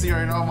easier.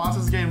 You know,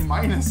 monsters gain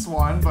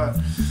 -1, but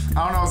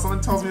I don't know.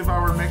 Something tells me if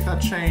I were to make that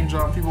change,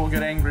 people will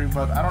get angry.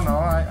 But I don't know.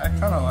 I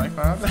kind of like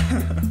that.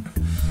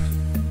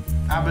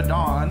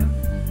 Abaddon,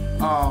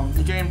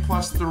 you gain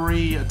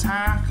 +3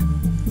 attack,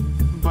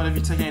 but if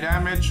you take any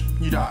damage,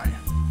 you die.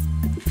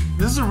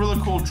 This is a really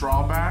cool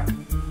drawback.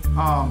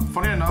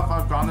 Funny enough,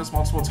 I've gotten this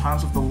multiple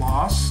times with the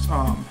Lost.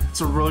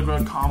 It's a really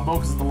good combo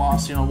because the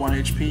Lost, you know, 1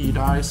 HP, you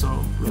die, so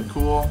really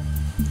cool.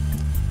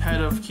 Head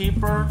of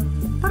Keeper,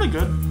 pretty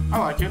good. I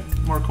like it.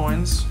 More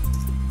coins.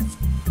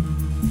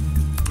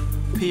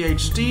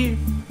 PhD,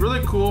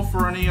 really cool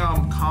for any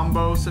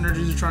combo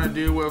synergies you're trying to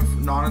do with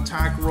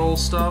non-attack roll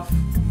stuff.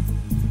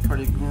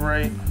 Pretty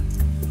great.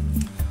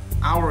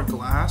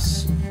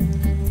 Hourglass.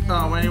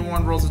 When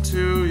anyone rolls a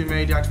 2, you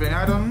may deactivate an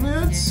item.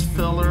 It's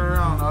filler.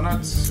 I don't know.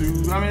 Not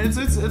too. I mean,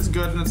 it's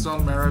good in its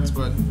own merits,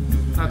 but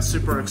not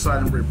super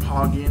exciting. Very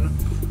pogging.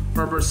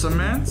 Rubber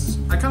Cement.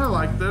 I kind of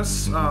like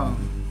this.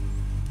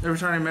 Every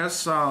time you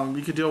miss,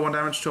 you could deal 1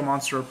 damage to a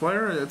monster or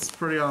player. It's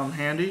pretty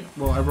handy.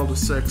 Well, I rolled a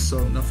 6,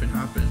 so nothing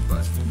happened,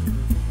 but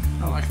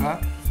I like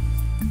that.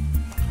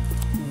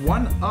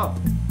 1 Up.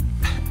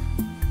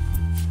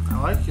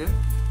 I like it.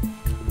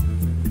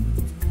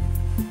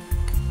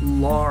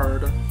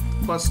 Lard.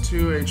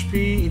 +2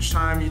 HP. Each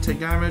time you take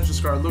damage,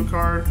 discard a loot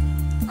card.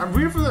 I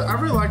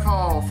really like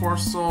how Four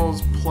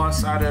Souls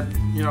Plus added,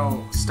 you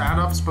know, stat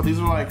ups, but these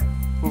are like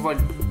with like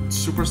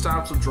super stat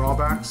ups with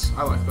drawbacks.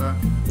 I like that.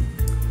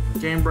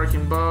 Game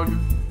breaking bug.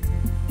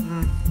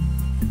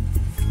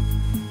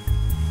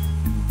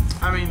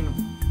 I mean,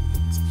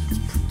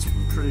 it's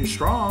pretty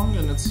strong,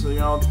 and it's, you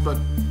know, but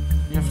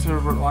you have to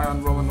rely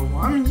on rolling the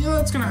one. I mean, yeah,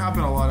 that's gonna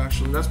happen a lot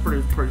actually. That's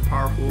pretty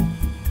powerful.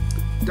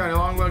 Daddy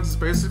Longlegs is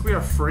basically a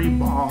free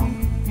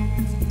bomb.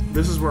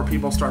 This is where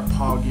people start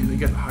pogging, they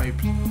get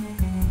hyped.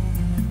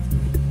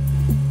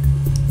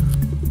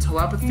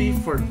 Telepathy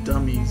for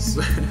Dummies.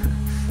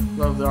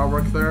 Love the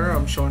artwork there.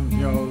 I'm showing, you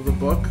know, the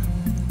book.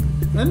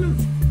 And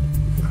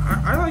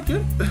I like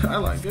it. I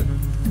like it.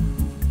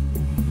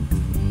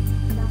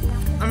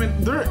 I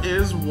mean, there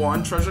is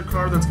one treasure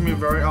card that's gonna be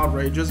very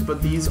outrageous,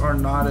 but these are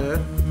not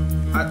it.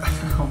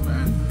 Oh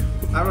man.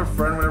 I have a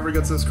friend, whenever he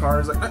gets this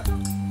card, he's like,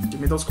 give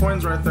me those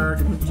coins right there,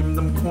 give me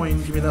them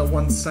coins, give me that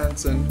 1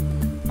 cent, and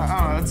I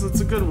don't know, it's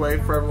a good way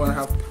for everyone to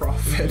have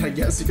profit, I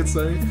guess you could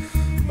say.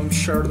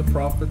 Share the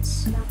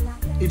profits.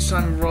 Each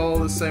time you roll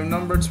the same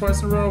number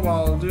twice in a row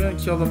while doing it,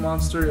 kill the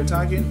monster you're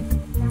attacking.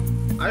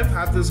 I've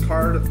had this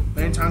card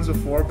many times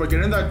before, but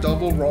getting that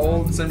double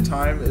roll at the same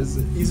time is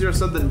easier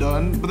said than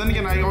done. But then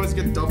again, I always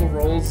get double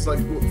rolls, like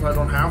if I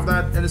don't have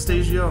that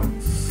Anastasia.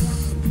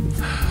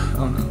 I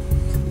don't know.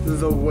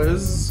 The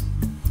Wiz.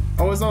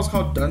 I always thought it was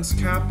called Dunce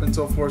Cap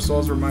until Four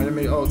Souls reminded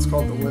me, oh, it's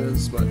called the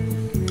Wiz, but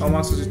all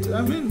monsters just,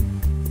 I mean,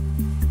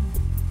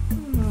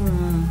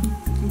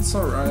 it's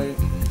alright.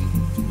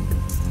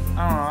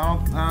 I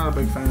don't know, I'm not a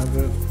big fan of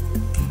it.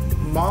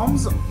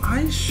 Mom's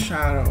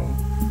Eyeshadow.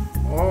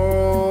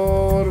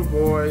 Oh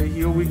boy,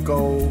 here we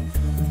go.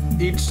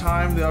 Each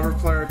time the other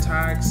player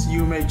attacks,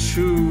 you may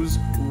choose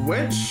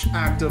which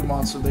active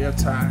monster they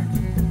attack.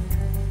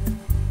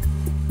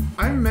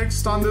 I'm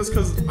mixed on this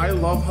because I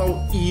love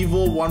how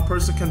evil one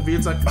person can be.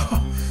 It's like,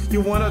 oh, you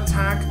want to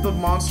attack the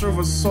monster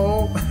with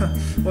soul?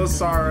 Well,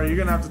 sorry, you're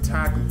gonna have to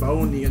attack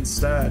Boney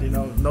instead. You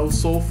know, no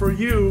soul for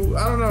you.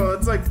 I don't know.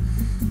 It's like,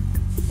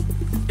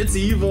 It's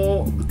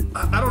evil.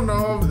 I don't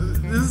know.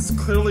 This is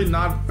clearly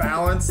not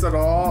balanced at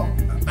all.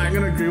 I'm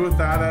gonna agree with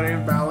that. That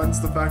ain't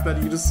balanced. The fact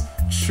that you just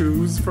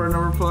choose for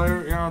another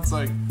player, you know, it's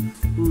like,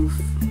 oof.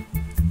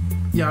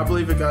 Yeah, I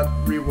believe it got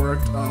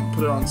reworked.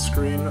 Put it on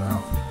screen.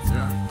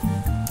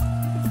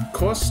 Yeah.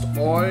 Cost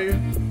Oi.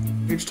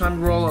 Each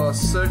time you roll a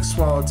 6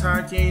 while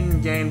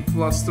attacking, gain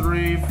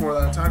 +3 for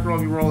that attack roll.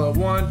 If you roll a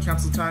 1,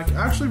 cancel attack.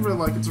 I actually really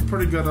like it. It's a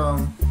pretty good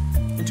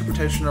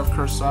interpretation of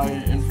Cursed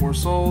Eye in Four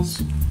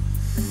Souls.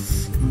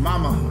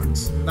 Mama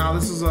Hunt. Now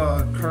this is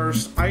a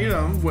cursed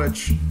item,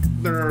 which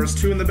there's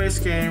 2 in the base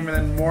game and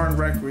then more in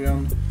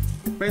Requiem.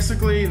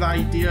 Basically, the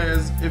idea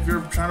is if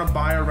you're trying to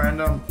buy a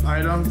random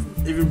item,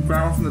 if you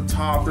grab one from the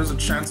top, there's a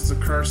chance it's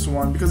a cursed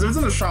one. Because if it's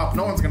in the shop,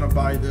 no one's gonna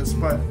buy this.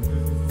 But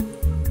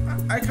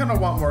I kind of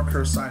want more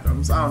cursed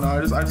items. I don't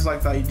know. I just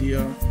like the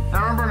idea. And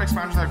I remember an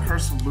expansion that had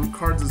cursed loot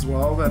cards as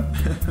well. That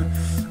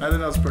I think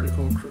that was pretty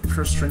cool.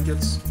 Cursed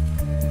trinkets.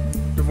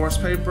 Divorce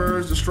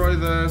papers. Destroy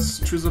this.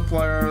 Choose a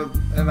player,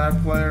 and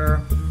that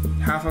player,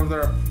 half of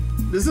their.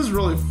 This is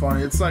really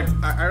funny. It's like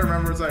I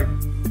remember. It's like,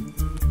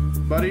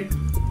 buddy,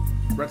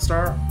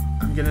 Redstar,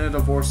 I'm getting a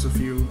divorce of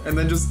you, and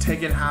then just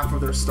taking half of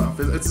their stuff.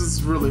 It's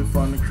just really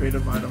fun,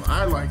 creative item.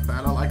 I like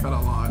that. I like that a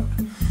lot.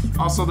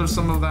 Also, there's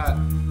some of that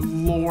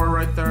lore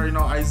right there. You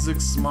know,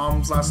 Isaac's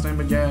mom's last name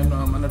again.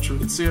 I'm not sure you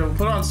can see it. We'll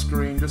put it on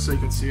screen just so you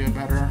can see it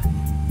better.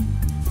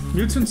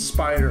 Mutant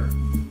Spider.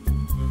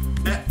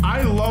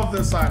 I love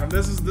this item.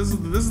 This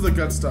is the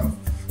good stuff.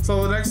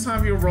 So the next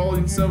time you roll,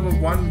 instead of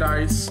 1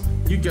 dice,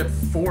 you get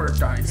 4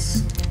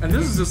 dice. And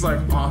this is just like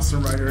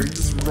awesome right here. You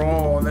just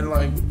roll and then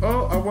like,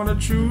 oh, I want to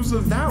choose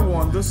that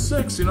one, the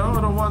 6, you know?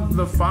 I don't want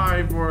the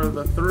 5 or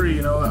the 3,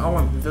 you know? I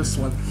want this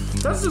one.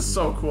 That's just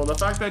so cool. The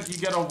fact that you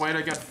get a way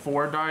to get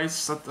 4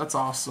 dice, that's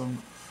awesome.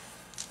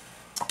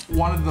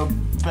 One of the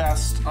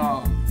best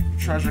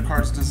treasure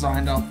cards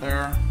designed out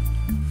there.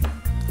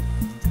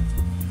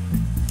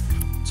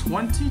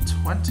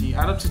 2020,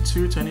 add up to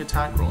 2 to any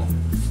attack roll.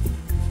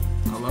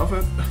 I love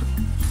it.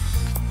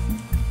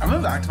 I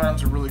believe the active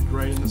items are really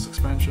great in this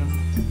expansion.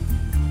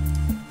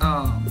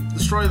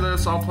 Destroy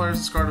this. All players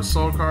discard a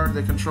soul card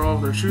they control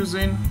of their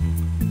choosing.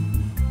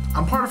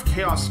 I'm part of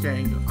Chaos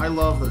Gang. I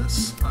love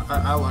this.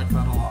 I like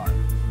that a lot.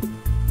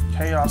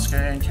 Chaos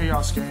Gang,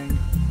 Chaos Gang.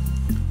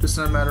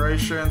 Distant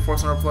Adoration.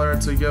 Force another player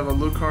to give a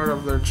loot card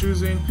of their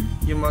choosing.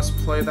 You must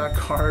play that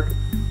card.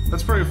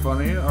 That's pretty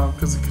funny,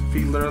 because it could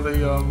be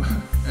literally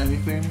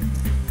anything.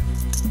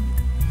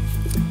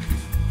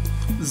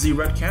 The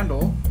Red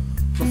Candle.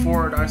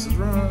 Before dice is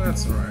run,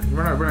 that's alright.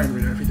 We're not going to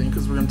read everything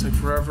because we're going to take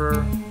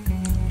forever.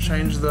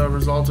 Change the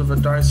result of a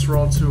dice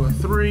roll to a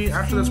 3.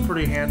 Actually, that's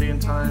pretty handy in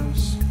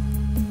times.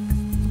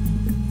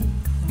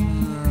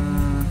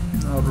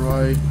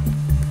 Alright.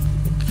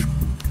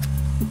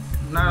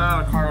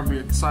 Not a card I'll be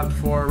excited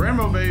for.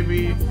 Rainbow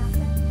Baby.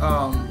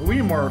 We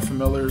need more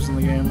familiars in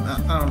the game.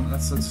 I don't know,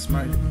 that's just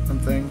my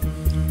thing.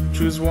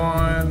 Choose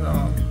one.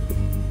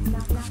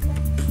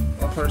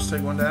 All players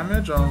take 1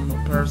 damage.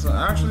 Person.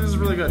 Actually, this is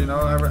really good. You know,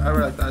 I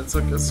really like that. It's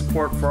like a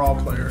support for all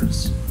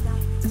players.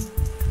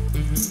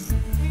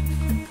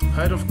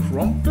 Head of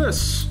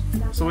Krampus.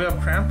 So we have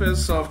Krampus.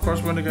 So of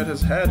course we're gonna get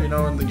his head, you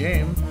know, in the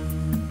game,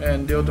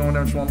 and deal 1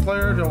 damage to 1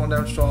 player, deal 1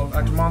 damage to all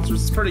active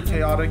monsters. It's pretty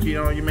chaotic. You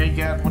know, you may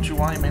get what you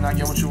want, you may not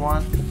get what you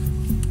want.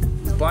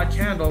 It's Black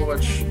Candle,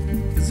 which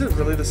is it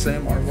really the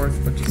same artwork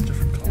but just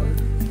different color?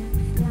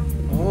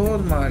 Oh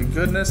my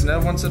goodness! And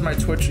everyone said my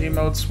Twitch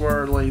emotes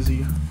were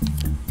lazy.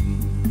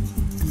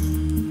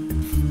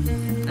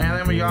 And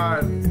then we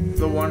got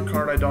the one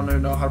card I don't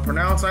even know how to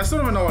pronounce. I still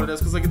don't even know what it is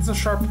because like it's a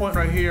sharp point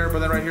right here, but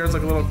then right here is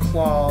like a little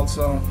claw.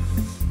 So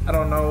I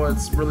don't know what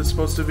it's really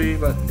supposed to be.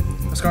 But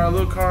discard a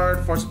loot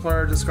card, force a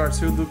player to discard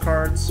 2 loot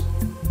cards.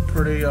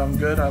 Pretty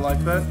good. I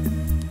like that.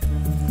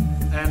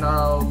 And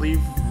I'll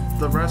leave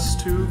the rest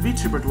to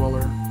VTuber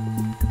Dweller.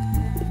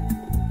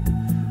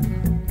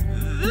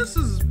 This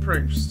is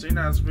pretty interesting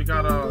as we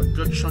got a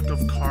good chunk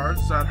of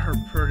cards that are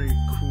pretty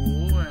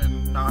cool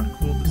and not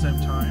cool at the same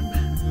time.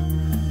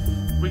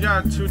 We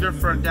got 2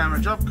 different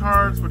damage up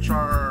cards, which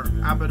are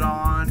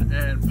Abaddon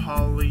and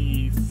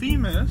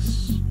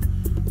Polyphemus.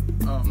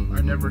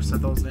 I never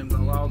said those names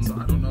out loud, so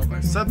I don't know if I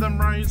said them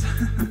right.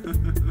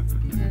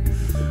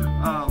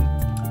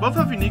 Both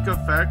have unique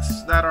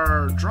effects that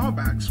are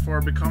drawbacks for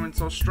becoming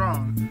so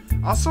strong.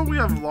 Also, we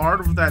have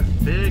Lard with that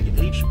big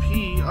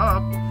HP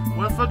up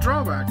with a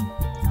drawback.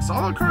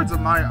 Solid cards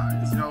in my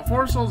eyes. You know,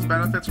 Four Souls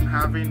benefits from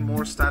having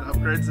more stat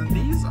upgrades, and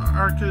these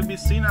could be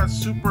seen as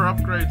super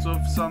upgrades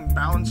with some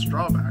balanced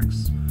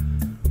drawbacks.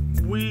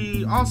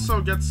 We also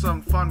get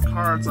some fun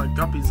cards like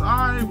Guppy's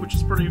Eye, which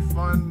is pretty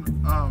fun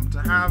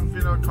to have.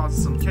 You know, it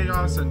causes some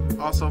chaos, and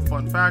also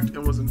fun fact,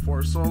 it was in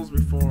Four Souls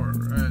before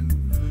in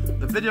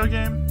the video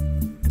game.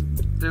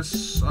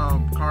 This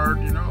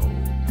card, you know,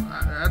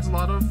 adds a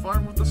lot of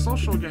fun with the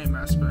social game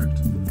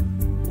aspect.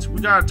 We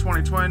got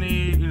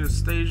 2020,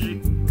 Anastasia,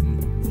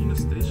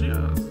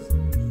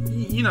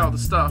 you know, the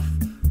stuff,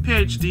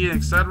 PhD,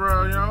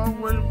 etc. You know,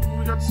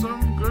 we got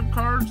some good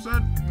cards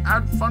that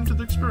add fun to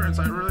the experience.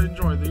 I really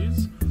enjoy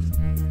these.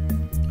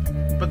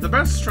 But the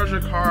best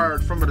treasure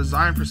card from a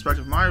design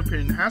perspective, in my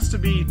opinion, has to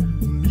be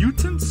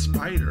Mutant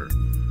Spider.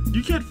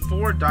 You get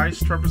 4 dice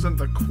to represent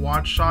the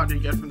quad shot you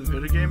get from the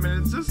video game,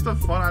 and it's just a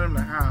fun item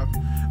to have.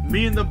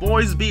 Me and the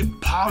boys be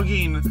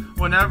pogging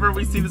whenever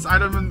we see this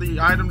item in the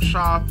item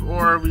shop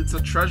or it's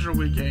a treasure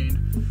we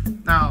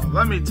gain. Now,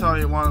 let me tell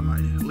you one of my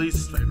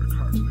least favorite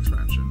cards in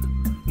expansion.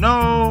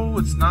 No,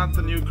 it's not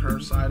the new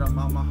curse item,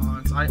 Mama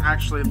Hans. I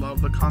actually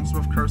love the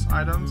concept of curse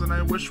items, and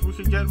I wish we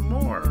could get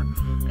more.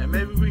 And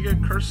maybe we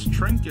get cursed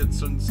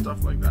trinkets and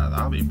stuff like that.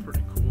 That would be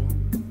pretty cool.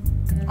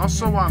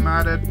 Also, while I'm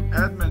at it,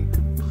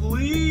 Edmund,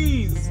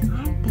 please,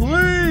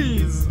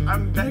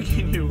 I'm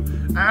begging you,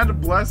 add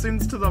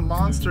blessings to the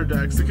monster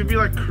decks. It could be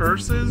like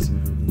curses,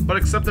 but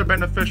except they're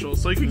beneficial.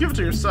 So you could give it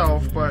to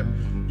yourself, but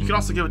you can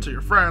also give it to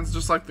your friends,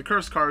 just like the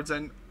curse cards,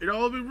 and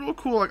it'll be real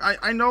cool. Like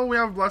I know we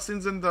have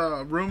blessings in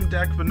the room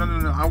deck, but no,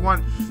 I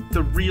want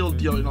the real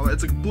deal. You know,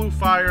 it's like blue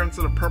fire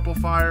instead of purple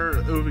fire.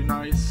 It would be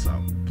nice. So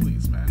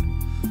please, man.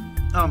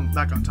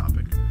 Back on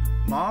topic.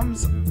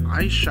 Mom's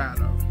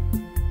eyeshadow.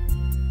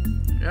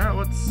 Yeah,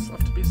 what's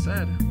left to be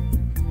said?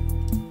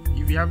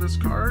 If you have this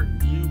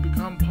card, you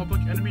become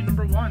public enemy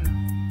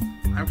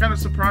 #1. I'm kind of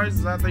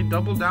surprised that they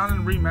doubled down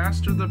and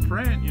remastered the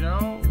print, you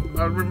know?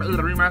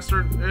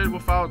 Remastered it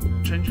without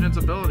changing its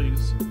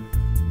abilities.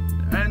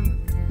 And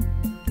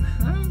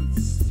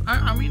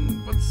I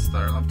mean, what's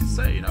there left to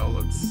say, you know?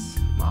 It's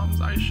Mom's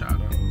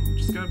eyeshadow.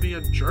 Just gonna be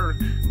a jerk.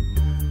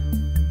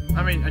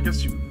 I mean, I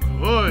guess you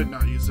could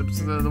not use it,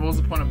 so what was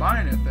the point of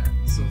buying it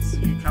then? So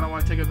you kind of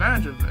want to take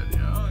advantage of it, you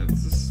know?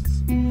 It's just...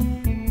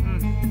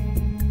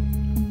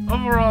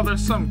 Overall,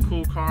 there's some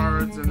cool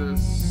cards, and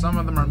some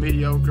of them are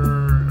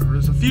mediocre.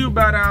 There's a few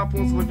bad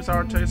apples, with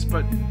sour taste,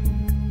 but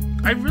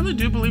I really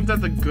do believe that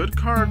the good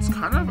cards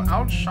kind of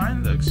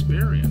outshine the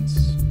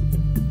experience.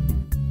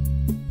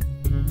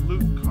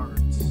 Loot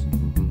cards.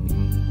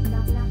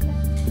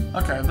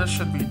 Okay, this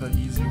should be the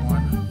easy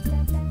one.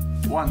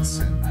 1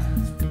 cent.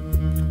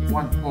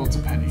 Well, it's a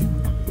penny.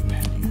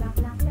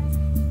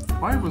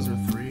 Why was there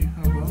 3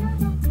 of them?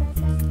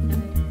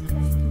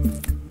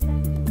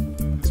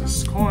 It's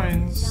just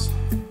coins.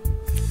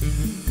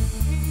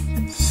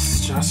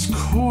 It's just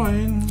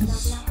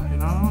coins. You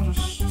know,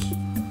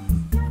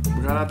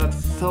 we gotta have that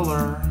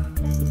filler.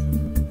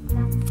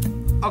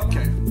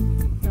 Okay.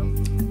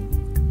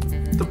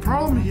 The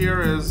problem here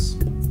is,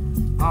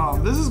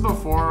 this is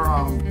before,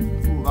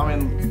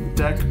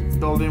 deck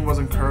building was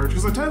encouraged.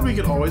 Because like, technically we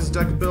could always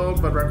deck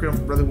build, but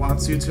Requiem really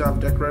wants you to have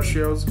deck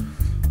ratios.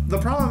 The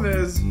problem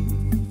is,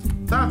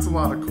 that's a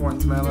lot of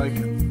coins, man. Like,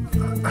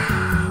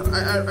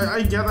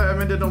 I get that. I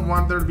mean, they don't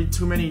want there to be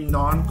too many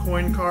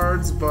non-coin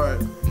cards, but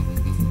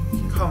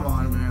come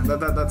on, man.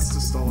 That's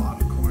just a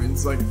lot of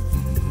coins. Like,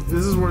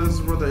 this is where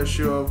the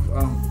issue of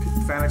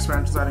fan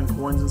expansions adding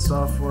coins and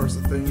stuff was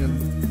the thing, and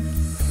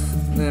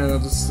yeah,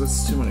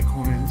 just too many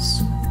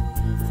coins.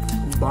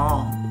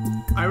 Bomb.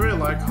 I really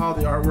like how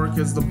the artwork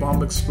is the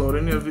bomb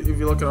exploding. If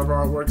you look at other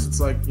artworks,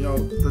 it's like, you know,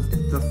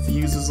 the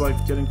fuse is like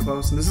getting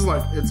close, and this is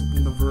like, it's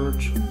in the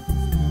verge.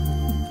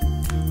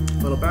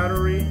 Little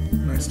battery,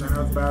 nice to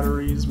have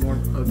batteries, more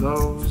of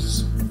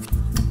those.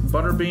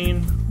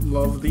 Butterbean,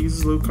 love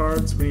these loot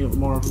cards, we need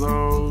more of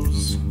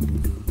those.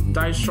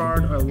 Dice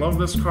shard, I love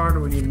this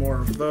card, we need more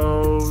of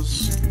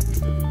those.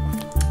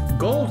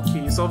 Gold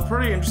key, so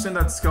pretty interesting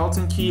that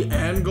skeleton key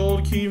and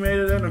gold key made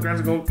it in.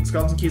 Granted,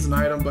 skeleton key is an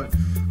item, but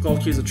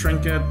gold key is a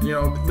trinket. You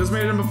know, this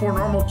made it in before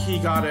normal key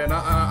got in.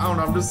 I don't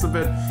know, I'm just a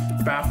bit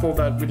baffled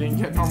that we didn't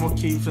get normal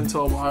keys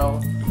until a while.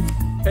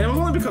 And it was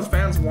only because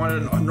fans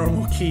wanted a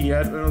normal key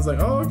yet, and I was like,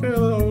 oh, okay,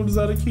 what is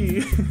that a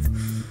key?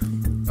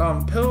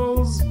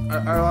 Pills,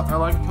 I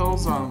like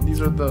pills.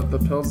 These are the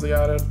pills they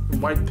added.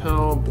 White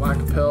pill, black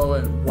pill,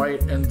 and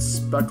white and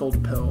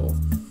speckled pill.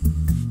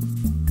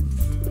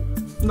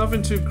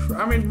 Nothing too,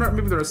 I mean,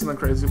 maybe there is something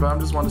crazy, but I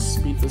just want to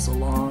speed this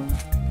along.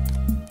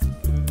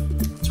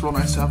 It's real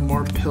nice to have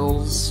more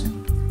pills.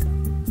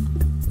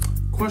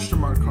 Question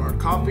mark card.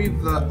 Copy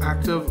the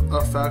active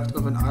effect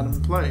of an item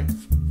in play.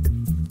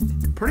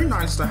 Pretty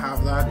nice to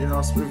have that, you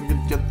know, so we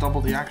could get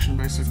double the action,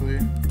 basically.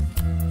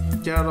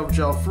 Get out of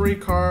jail free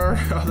card.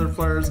 Other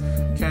players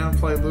can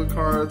play loot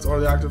cards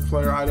or the active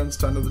player items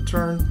to end of the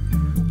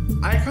turn.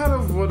 I kind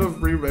of would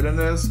have rewritten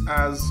this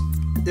as,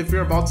 if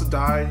you're about to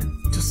die,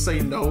 just say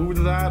no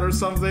to that or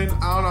something.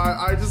 I don't know,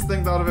 I just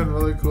think that would have been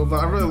really cool, but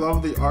I really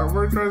love the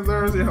artwork right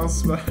there, you know.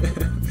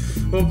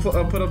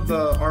 I'll put up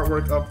the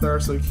artwork up there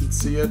so you can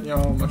see it, you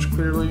know, much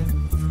clearly.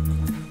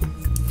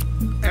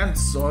 And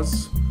so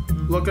let's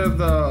look at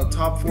the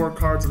top 4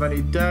 cards of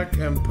any deck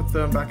and put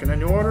them back in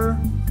any order.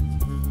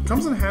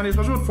 Comes in handy,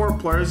 especially with 4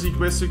 players. You can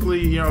basically,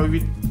 you know, if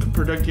you can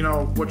predict, you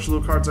know, which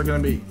loot cards are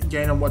going to be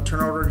gained in what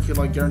turn order, you can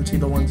like guarantee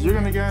the ones you're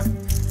going to get.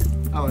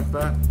 I like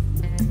that.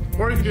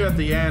 Or you can do it at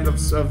the end of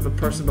the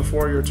person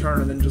before your turn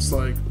and then just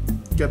like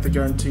get the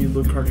guaranteed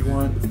loot card you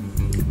want.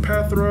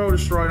 Path throw,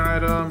 destroy an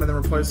item, and then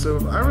replace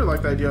it. I really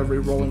like the idea of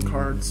re-rolling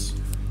cards,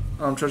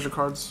 treasure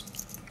cards.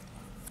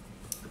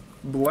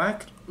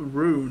 Black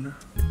Rune.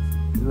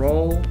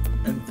 Roll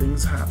and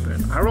things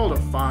happen. I rolled a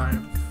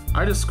 5.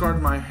 I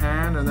discarded my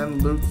hand and then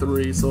loot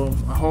 3, so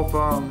I hope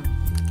I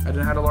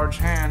didn't have a large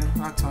hand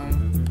that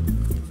time.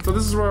 So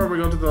this is where we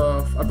go to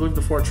the, I believe,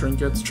 the 4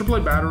 trinkets.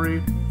 AAA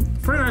battery,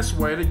 pretty nice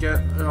way to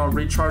get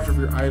recharge of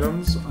your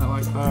items. I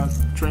like that.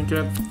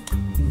 Trinket.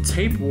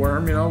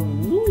 Tapeworm, you know,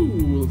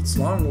 woo, it's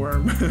long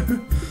worm.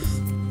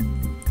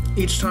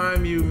 Each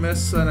time you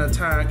miss an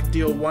attack,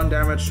 deal 1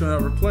 damage to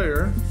another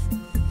player.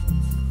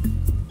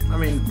 I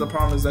mean, the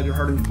problem is that you're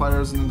hurting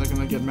players and then they're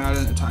gonna get mad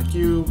and attack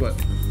you, but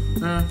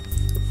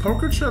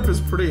Poker chip is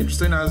pretty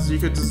interesting, as you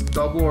could just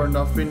double or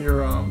nothing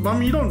your I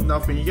mean, you don't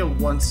nothing, you get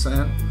 1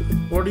 cent.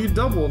 Or do you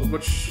double,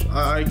 which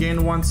I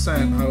gained 1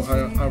 cent.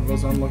 I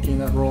was unlucky in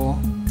that roll.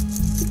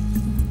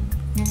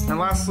 And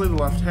lastly, the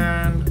left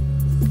hand.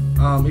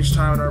 Each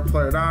time another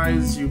player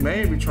dies, you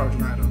may recharge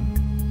an item.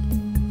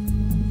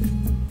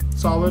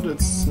 Solid,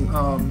 it's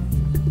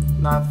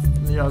not,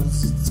 you know,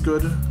 it's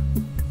good.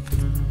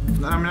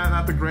 I mean,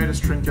 not the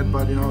greatest trinket,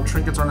 but you know,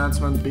 trinkets are not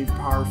meant to be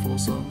powerful,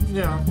 so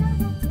yeah.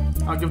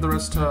 I'll give the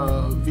rest to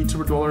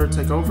VTuber Dollar to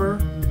take over.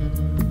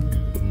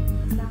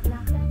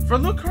 For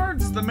loot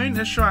cards, the main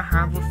issue I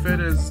have with it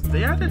is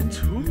they added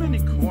too many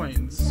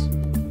coins.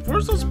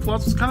 Four Souls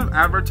Plus was kind of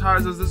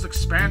advertised as this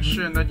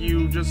expansion that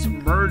you just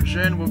merge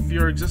in with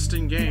your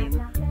existing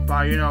game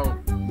by, you know,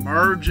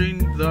 merging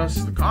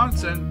the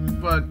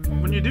content, but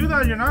when you do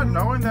that, you're not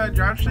knowing that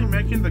you're actually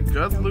making the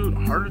good loot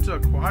harder to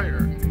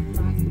acquire.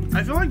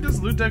 I feel like this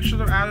loot deck should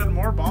have added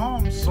more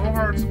bombs, soul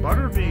hearts,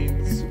 butter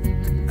beans,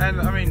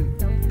 and I mean,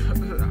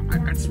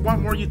 I just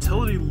want more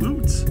utility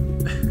loot.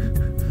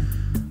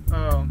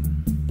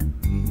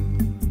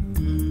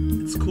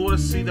 It's cool to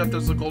see that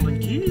there's a golden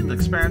key in the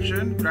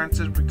expansion.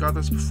 Granted, we got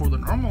this before the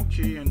normal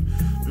key, and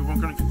we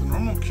weren't gonna get the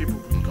normal key, but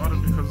we got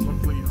it because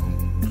luckily, you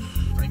know,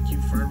 thank you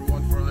for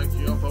everyone for, like,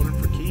 you know, voting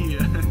for key,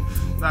 and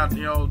that,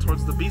 you know,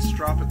 towards the beast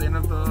drop at the end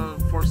of the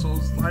Four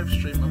Souls live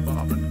stream of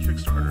Bob and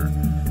Kickstarter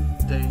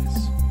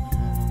days.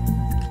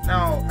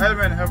 Now, I've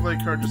been heavily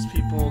encourages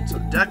people to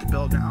deck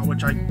build now,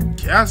 which I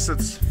guess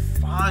it's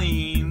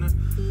fine.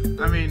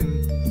 I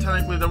mean,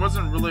 technically, there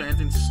wasn't really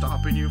anything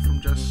stopping you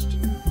from just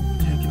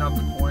taking out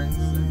the coins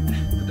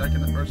in the deck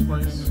in the first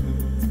place.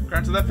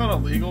 Granted, that felt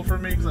illegal for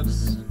me because I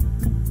just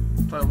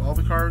played with all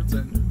the cards,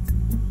 and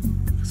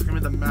it's gonna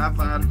be the mad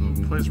lad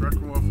who plays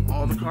Requiem with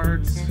all the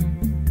cards.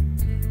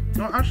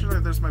 No, actually,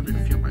 there's might be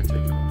a few I might take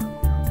it over.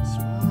 It's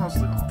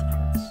mostly all the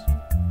cards.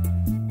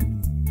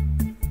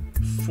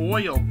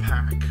 Foil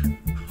pack.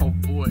 Oh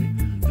boy,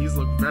 these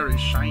look very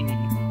shiny.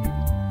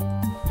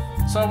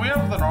 So we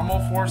have the normal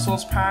Four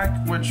Souls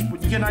pack, which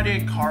you get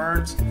 98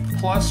 cards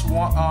plus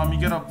one. You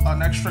get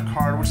an extra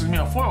card, which is gonna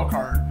be a foil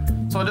card.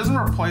 So it doesn't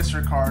replace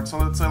your card. So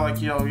let's say,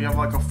 like, you know, you have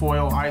like a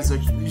foil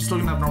Isaac, you still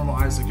gonna have normal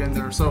Isaac in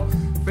there. So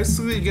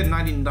basically, you get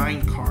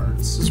 99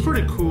 cards. It's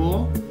pretty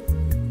cool,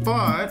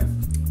 but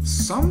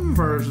some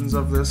versions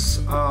of this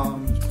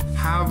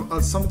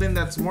have something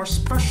that's more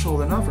special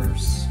than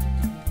others.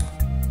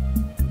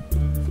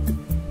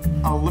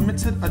 A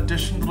limited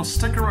edition little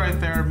sticker right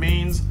there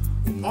means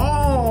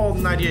all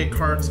 98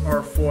 cards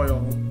are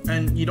foil,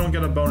 and you don't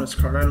get a bonus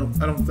card.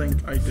 I don't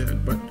think I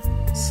did, but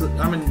so,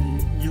 I mean,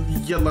 you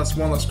get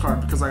one less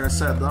card because, like I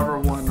said, the other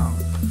one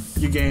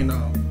you gain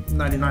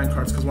 99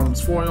 cards because one of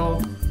them's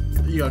foil.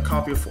 You got a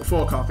copy,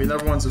 foil copy. The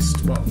other one's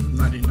just, well,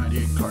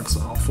 98 cards,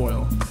 all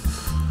foil.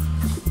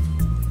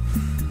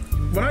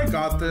 When I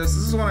got this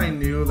is when I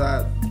knew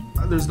that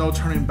there's no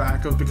turning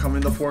back of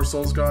becoming the Four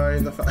Souls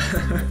guy.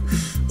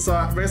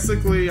 So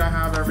basically, I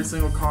have every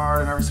single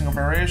card and every single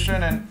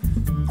variation, and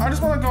I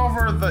just want to go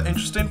over the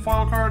interesting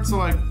foil cards. So,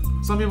 like,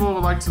 some people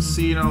would like to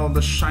see, you know,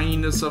 the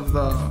shininess of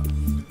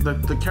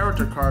the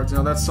character cards. You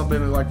know, that's something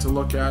they like to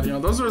look at. You know,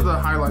 those are the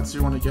highlights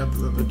you want to get,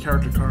 the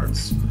character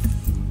cards.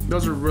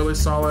 Those are really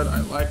solid.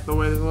 I like the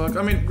way they look.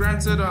 I mean,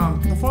 granted,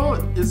 the foil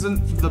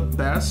isn't the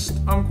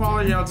best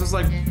quality. You know, it's just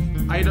like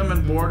item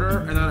and border,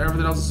 and then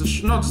everything else is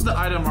just just the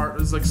item art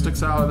is like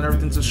sticks out, and then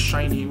everything's just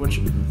shiny, which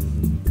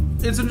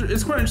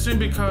it's quite interesting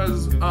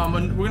because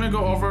we're gonna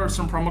go over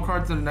some promo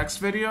cards in the next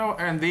video,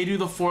 and they do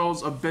the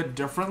foils a bit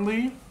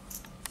differently.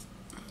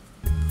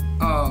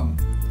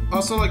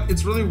 Also, like,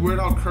 it's really weird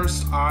how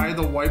Cursed Eye,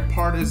 the white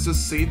part, is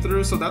just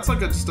see-through, so that's like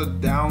just a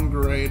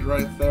downgrade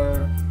right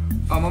there.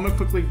 I'm gonna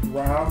quickly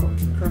grab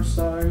Cursed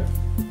Eye.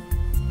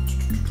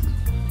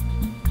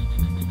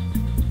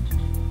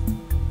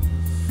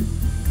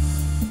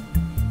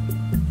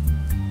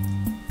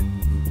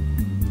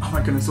 Oh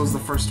my goodness, that was the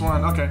first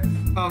one. Okay.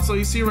 So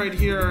you see right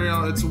here, you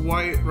know, it's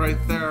white right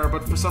there,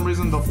 but for some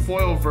reason the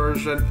foil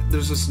version,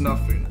 there's just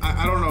nothing.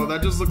 I don't know,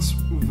 that just looks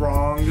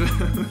wrong.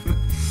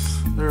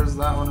 There's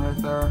that one right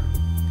there.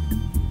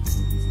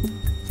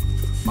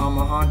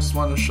 Just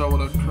wanted to show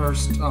what a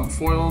cursed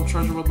foil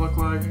treasure would look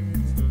like.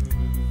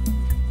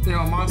 You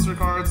know, monster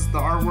cards, the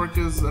artwork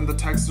is, and the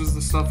textures,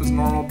 the stuff is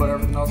normal, but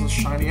everything else is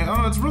shiny. I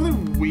don't know, it's really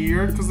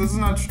weird, because this is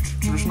not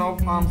traditional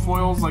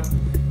foils, like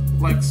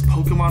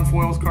Pokemon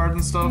foils cards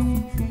and stuff.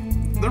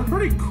 They're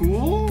pretty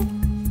cool.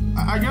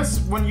 I guess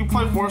when you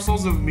play Four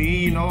Souls with me,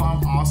 you know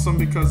I'm awesome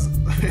because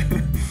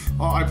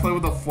oh, I play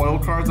with the foil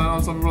cards. I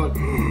know some people are like,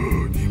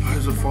 oh, he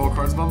plays with foil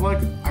cards, but like,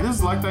 I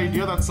just like the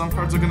idea that some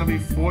cards are gonna be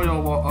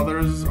foil while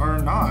others are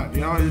not.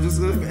 You know,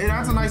 it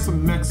adds a nice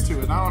mix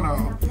to it. I don't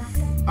know.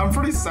 I'm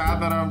pretty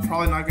sad that I'm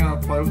probably not gonna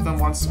play with them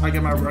once I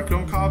get my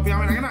Requiem copy. I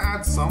mean, I'm gonna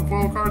add some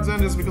foil cards in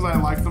just because I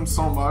like them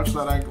so much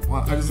that I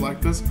just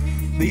like this.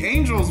 The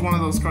Angel is one of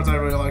those cards I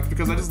really like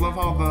because I just love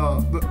how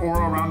the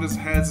aura around his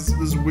head is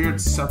this weird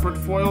separate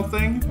foil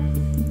thing.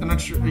 And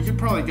that's, you can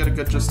probably get a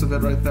good gist of it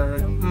right there.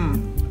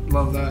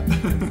 Love that.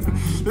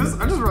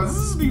 I just realized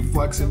this is me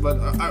flexing, but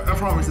I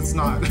promise it's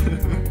not.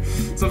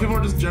 So people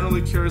are just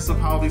generally curious of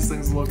how these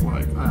things look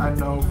like. I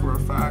know for a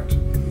fact.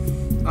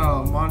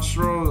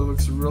 Monstro, it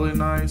looks really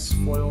nice.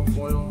 Foil.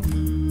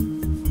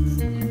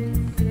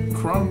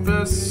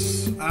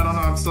 Crumpus, I don't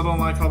know, I still don't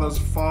like how there's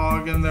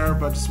fog in there,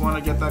 but just want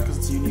to get that because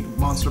it's a unique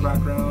monster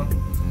background.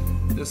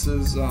 This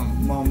is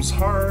Mom's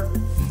Heart.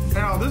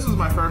 Now, this is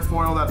my favorite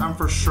foil that I'm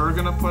for sure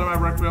gonna put in my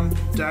Requiem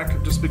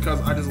deck just because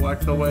I just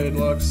like the way it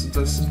looks.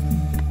 This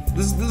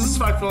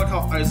is I feel like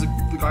how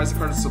the Isaac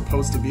card is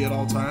supposed to be at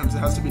all times. It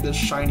has to be this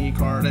shiny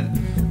card,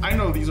 and I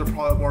know these are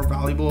probably more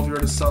valuable if you were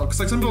to sell, because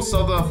like some people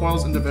sell the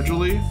foils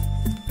individually,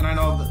 and I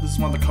know that this is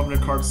one of the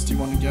coveted cards you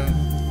want to get.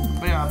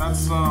 But yeah,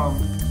 that's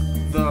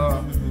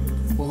the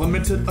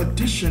limited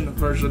edition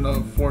version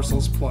of Four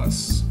Souls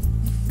Plus.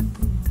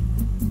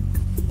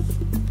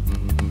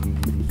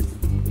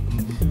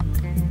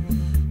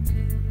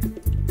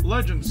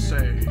 Legends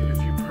say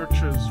if you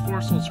purchase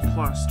Four Souls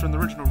Plus during the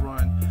original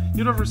run,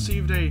 you'd have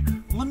received a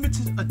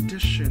limited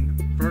edition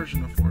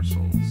version of Four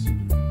Souls.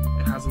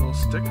 It has a little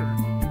sticker,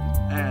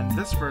 and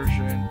this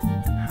version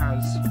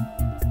has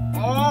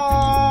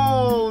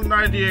all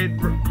 98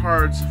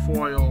 cards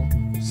foil.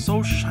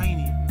 So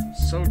shiny,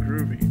 so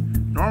groovy.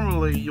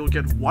 Normally, you'll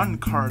get one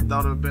card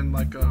that would have been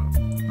like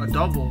a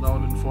double that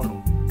would have been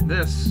foil.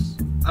 This,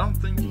 I don't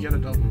think you get a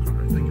double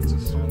card. I think it's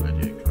just all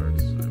 98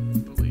 cards. I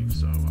believe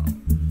so.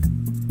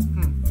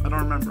 I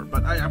don't remember,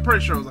 but I'm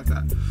pretty sure it was like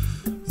that.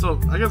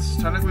 So I guess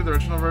technically the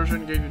original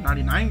version gave you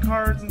 99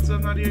 cards instead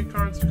of 98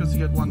 cards because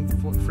you get one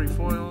free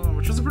foil,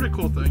 which is a pretty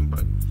cool thing.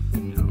 But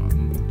you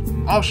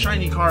know, all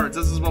shiny cards.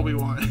 This is what we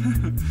want.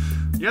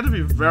 You have to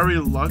be very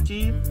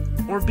lucky,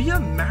 or be a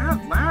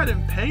mad lad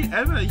and pay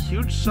Evan a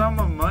huge sum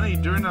of money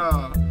during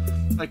a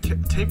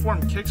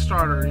Tapeworm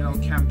Kickstarter, you know,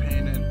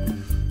 campaign.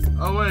 And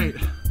oh wait,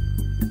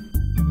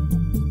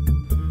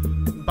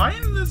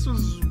 buying this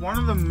was one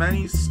of the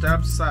many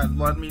steps that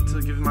led me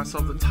to giving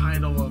myself the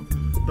title of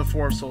the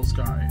Four Souls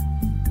guy.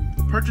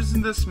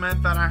 Purchasing this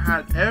meant that I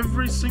had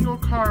every single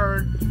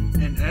card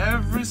in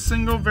every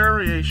single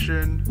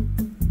variation,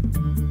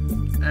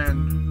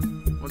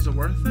 and was it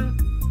worth it?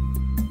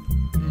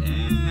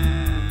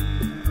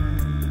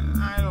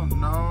 I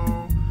don't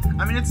know.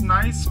 I mean, it's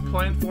nice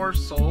playing Four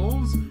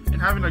Souls and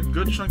having a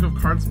good chunk of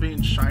cards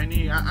being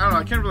shiny. I don't know,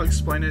 I can't really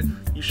explain it.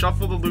 You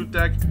shuffle the loot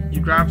deck,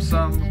 you grab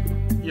some,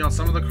 you know,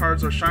 some of the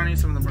cards are shiny,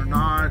 some of them are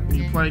not. When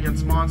you play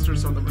against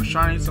monsters, some of them are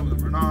shiny, some of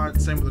them are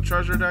not. Same with the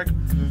treasure deck.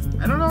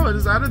 I don't know, it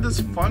has added this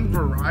fun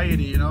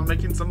variety, you know,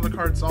 making some of the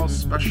cards all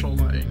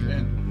special-like.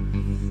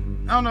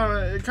 And I don't know,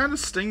 it kind of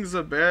stings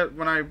a bit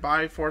when I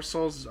buy Four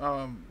Souls,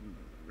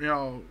 you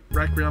know,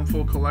 Requiem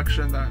full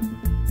collection that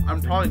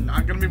I'm probably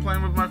not going to be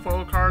playing with my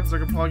foil cards. They're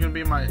probably going to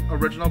be in my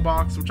original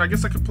box, which I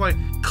guess I could play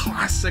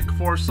classic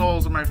Four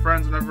Souls with my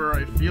friends whenever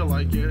I feel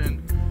like it.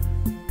 And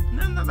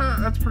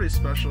that's pretty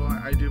special,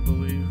 I do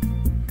believe.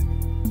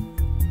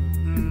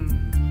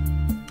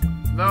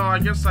 Though I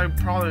guess I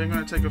probably am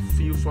going to take a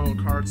few foil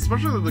cards,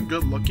 especially the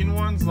good looking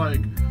ones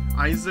like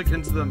Isaac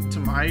to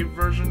my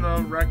version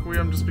of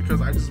Requiem, just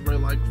because I just really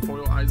like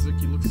foil Isaac.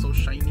 He looks so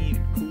shiny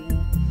and cool.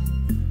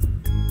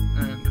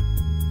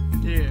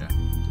 And yeah,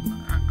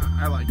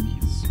 I like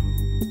these.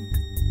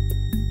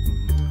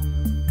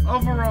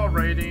 Overall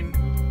rating.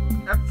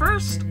 At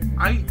first,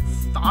 I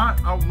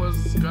thought I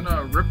was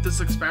gonna rip this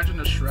expansion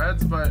to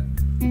shreds, but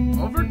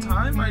over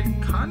time, I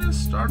kind of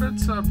started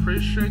to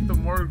appreciate the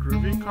more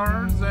groovy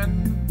cards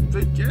and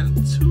begin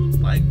to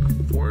like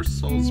Four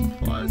Souls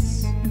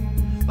Plus.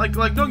 Like,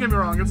 don't get me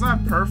wrong, it's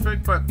not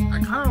perfect, but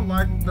I kind of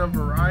like the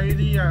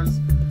variety as,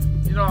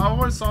 you know, I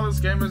always saw this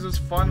game as this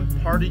fun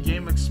party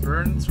game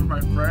experience with my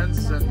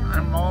friends, and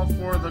I'm all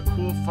for the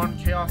cool, fun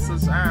chaos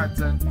this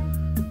adds. And,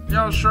 you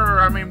know,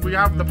 sure, I mean, we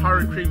have the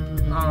power creep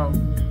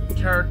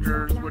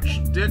characters, which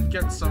did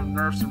get some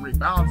nerfs and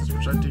rebalances,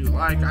 which I do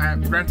like.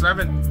 Granted, I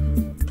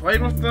haven't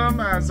played with them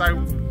as I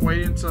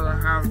waited to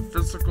have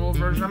physical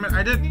version. I mean,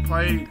 I did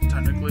play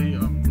technically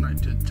when I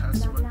did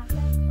test, but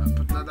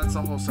that's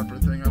a whole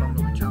separate thing. I don't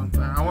really count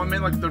that. I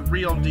mean, like the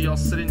real deal,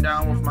 sitting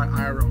down with my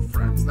IRL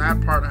friends.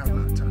 That part I have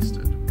not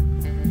tested.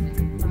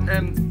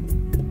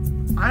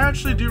 And I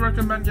actually do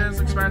recommend getting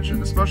this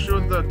expansion,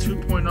 especially with the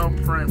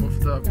 2.0 prim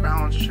with the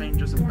balance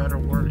changes and better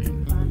wording.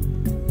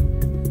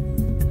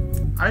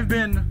 I've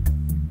been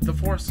the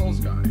Four Souls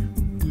guy.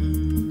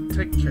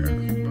 Take care,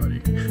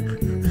 everybody.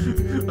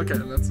 Okay,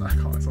 let's not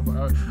call myself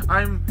out.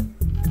 I'm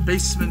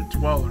basement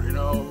dweller, you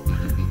know.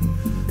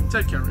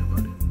 Take care,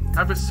 everybody.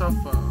 Have yourself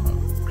a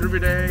groovy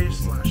day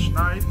 /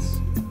 night.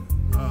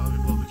 Let me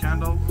blow the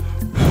candle.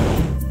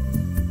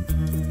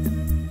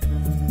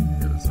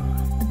 It was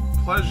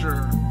a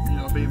pleasure,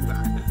 being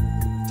back.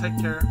 Take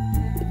care.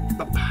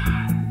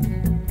 Bye-bye.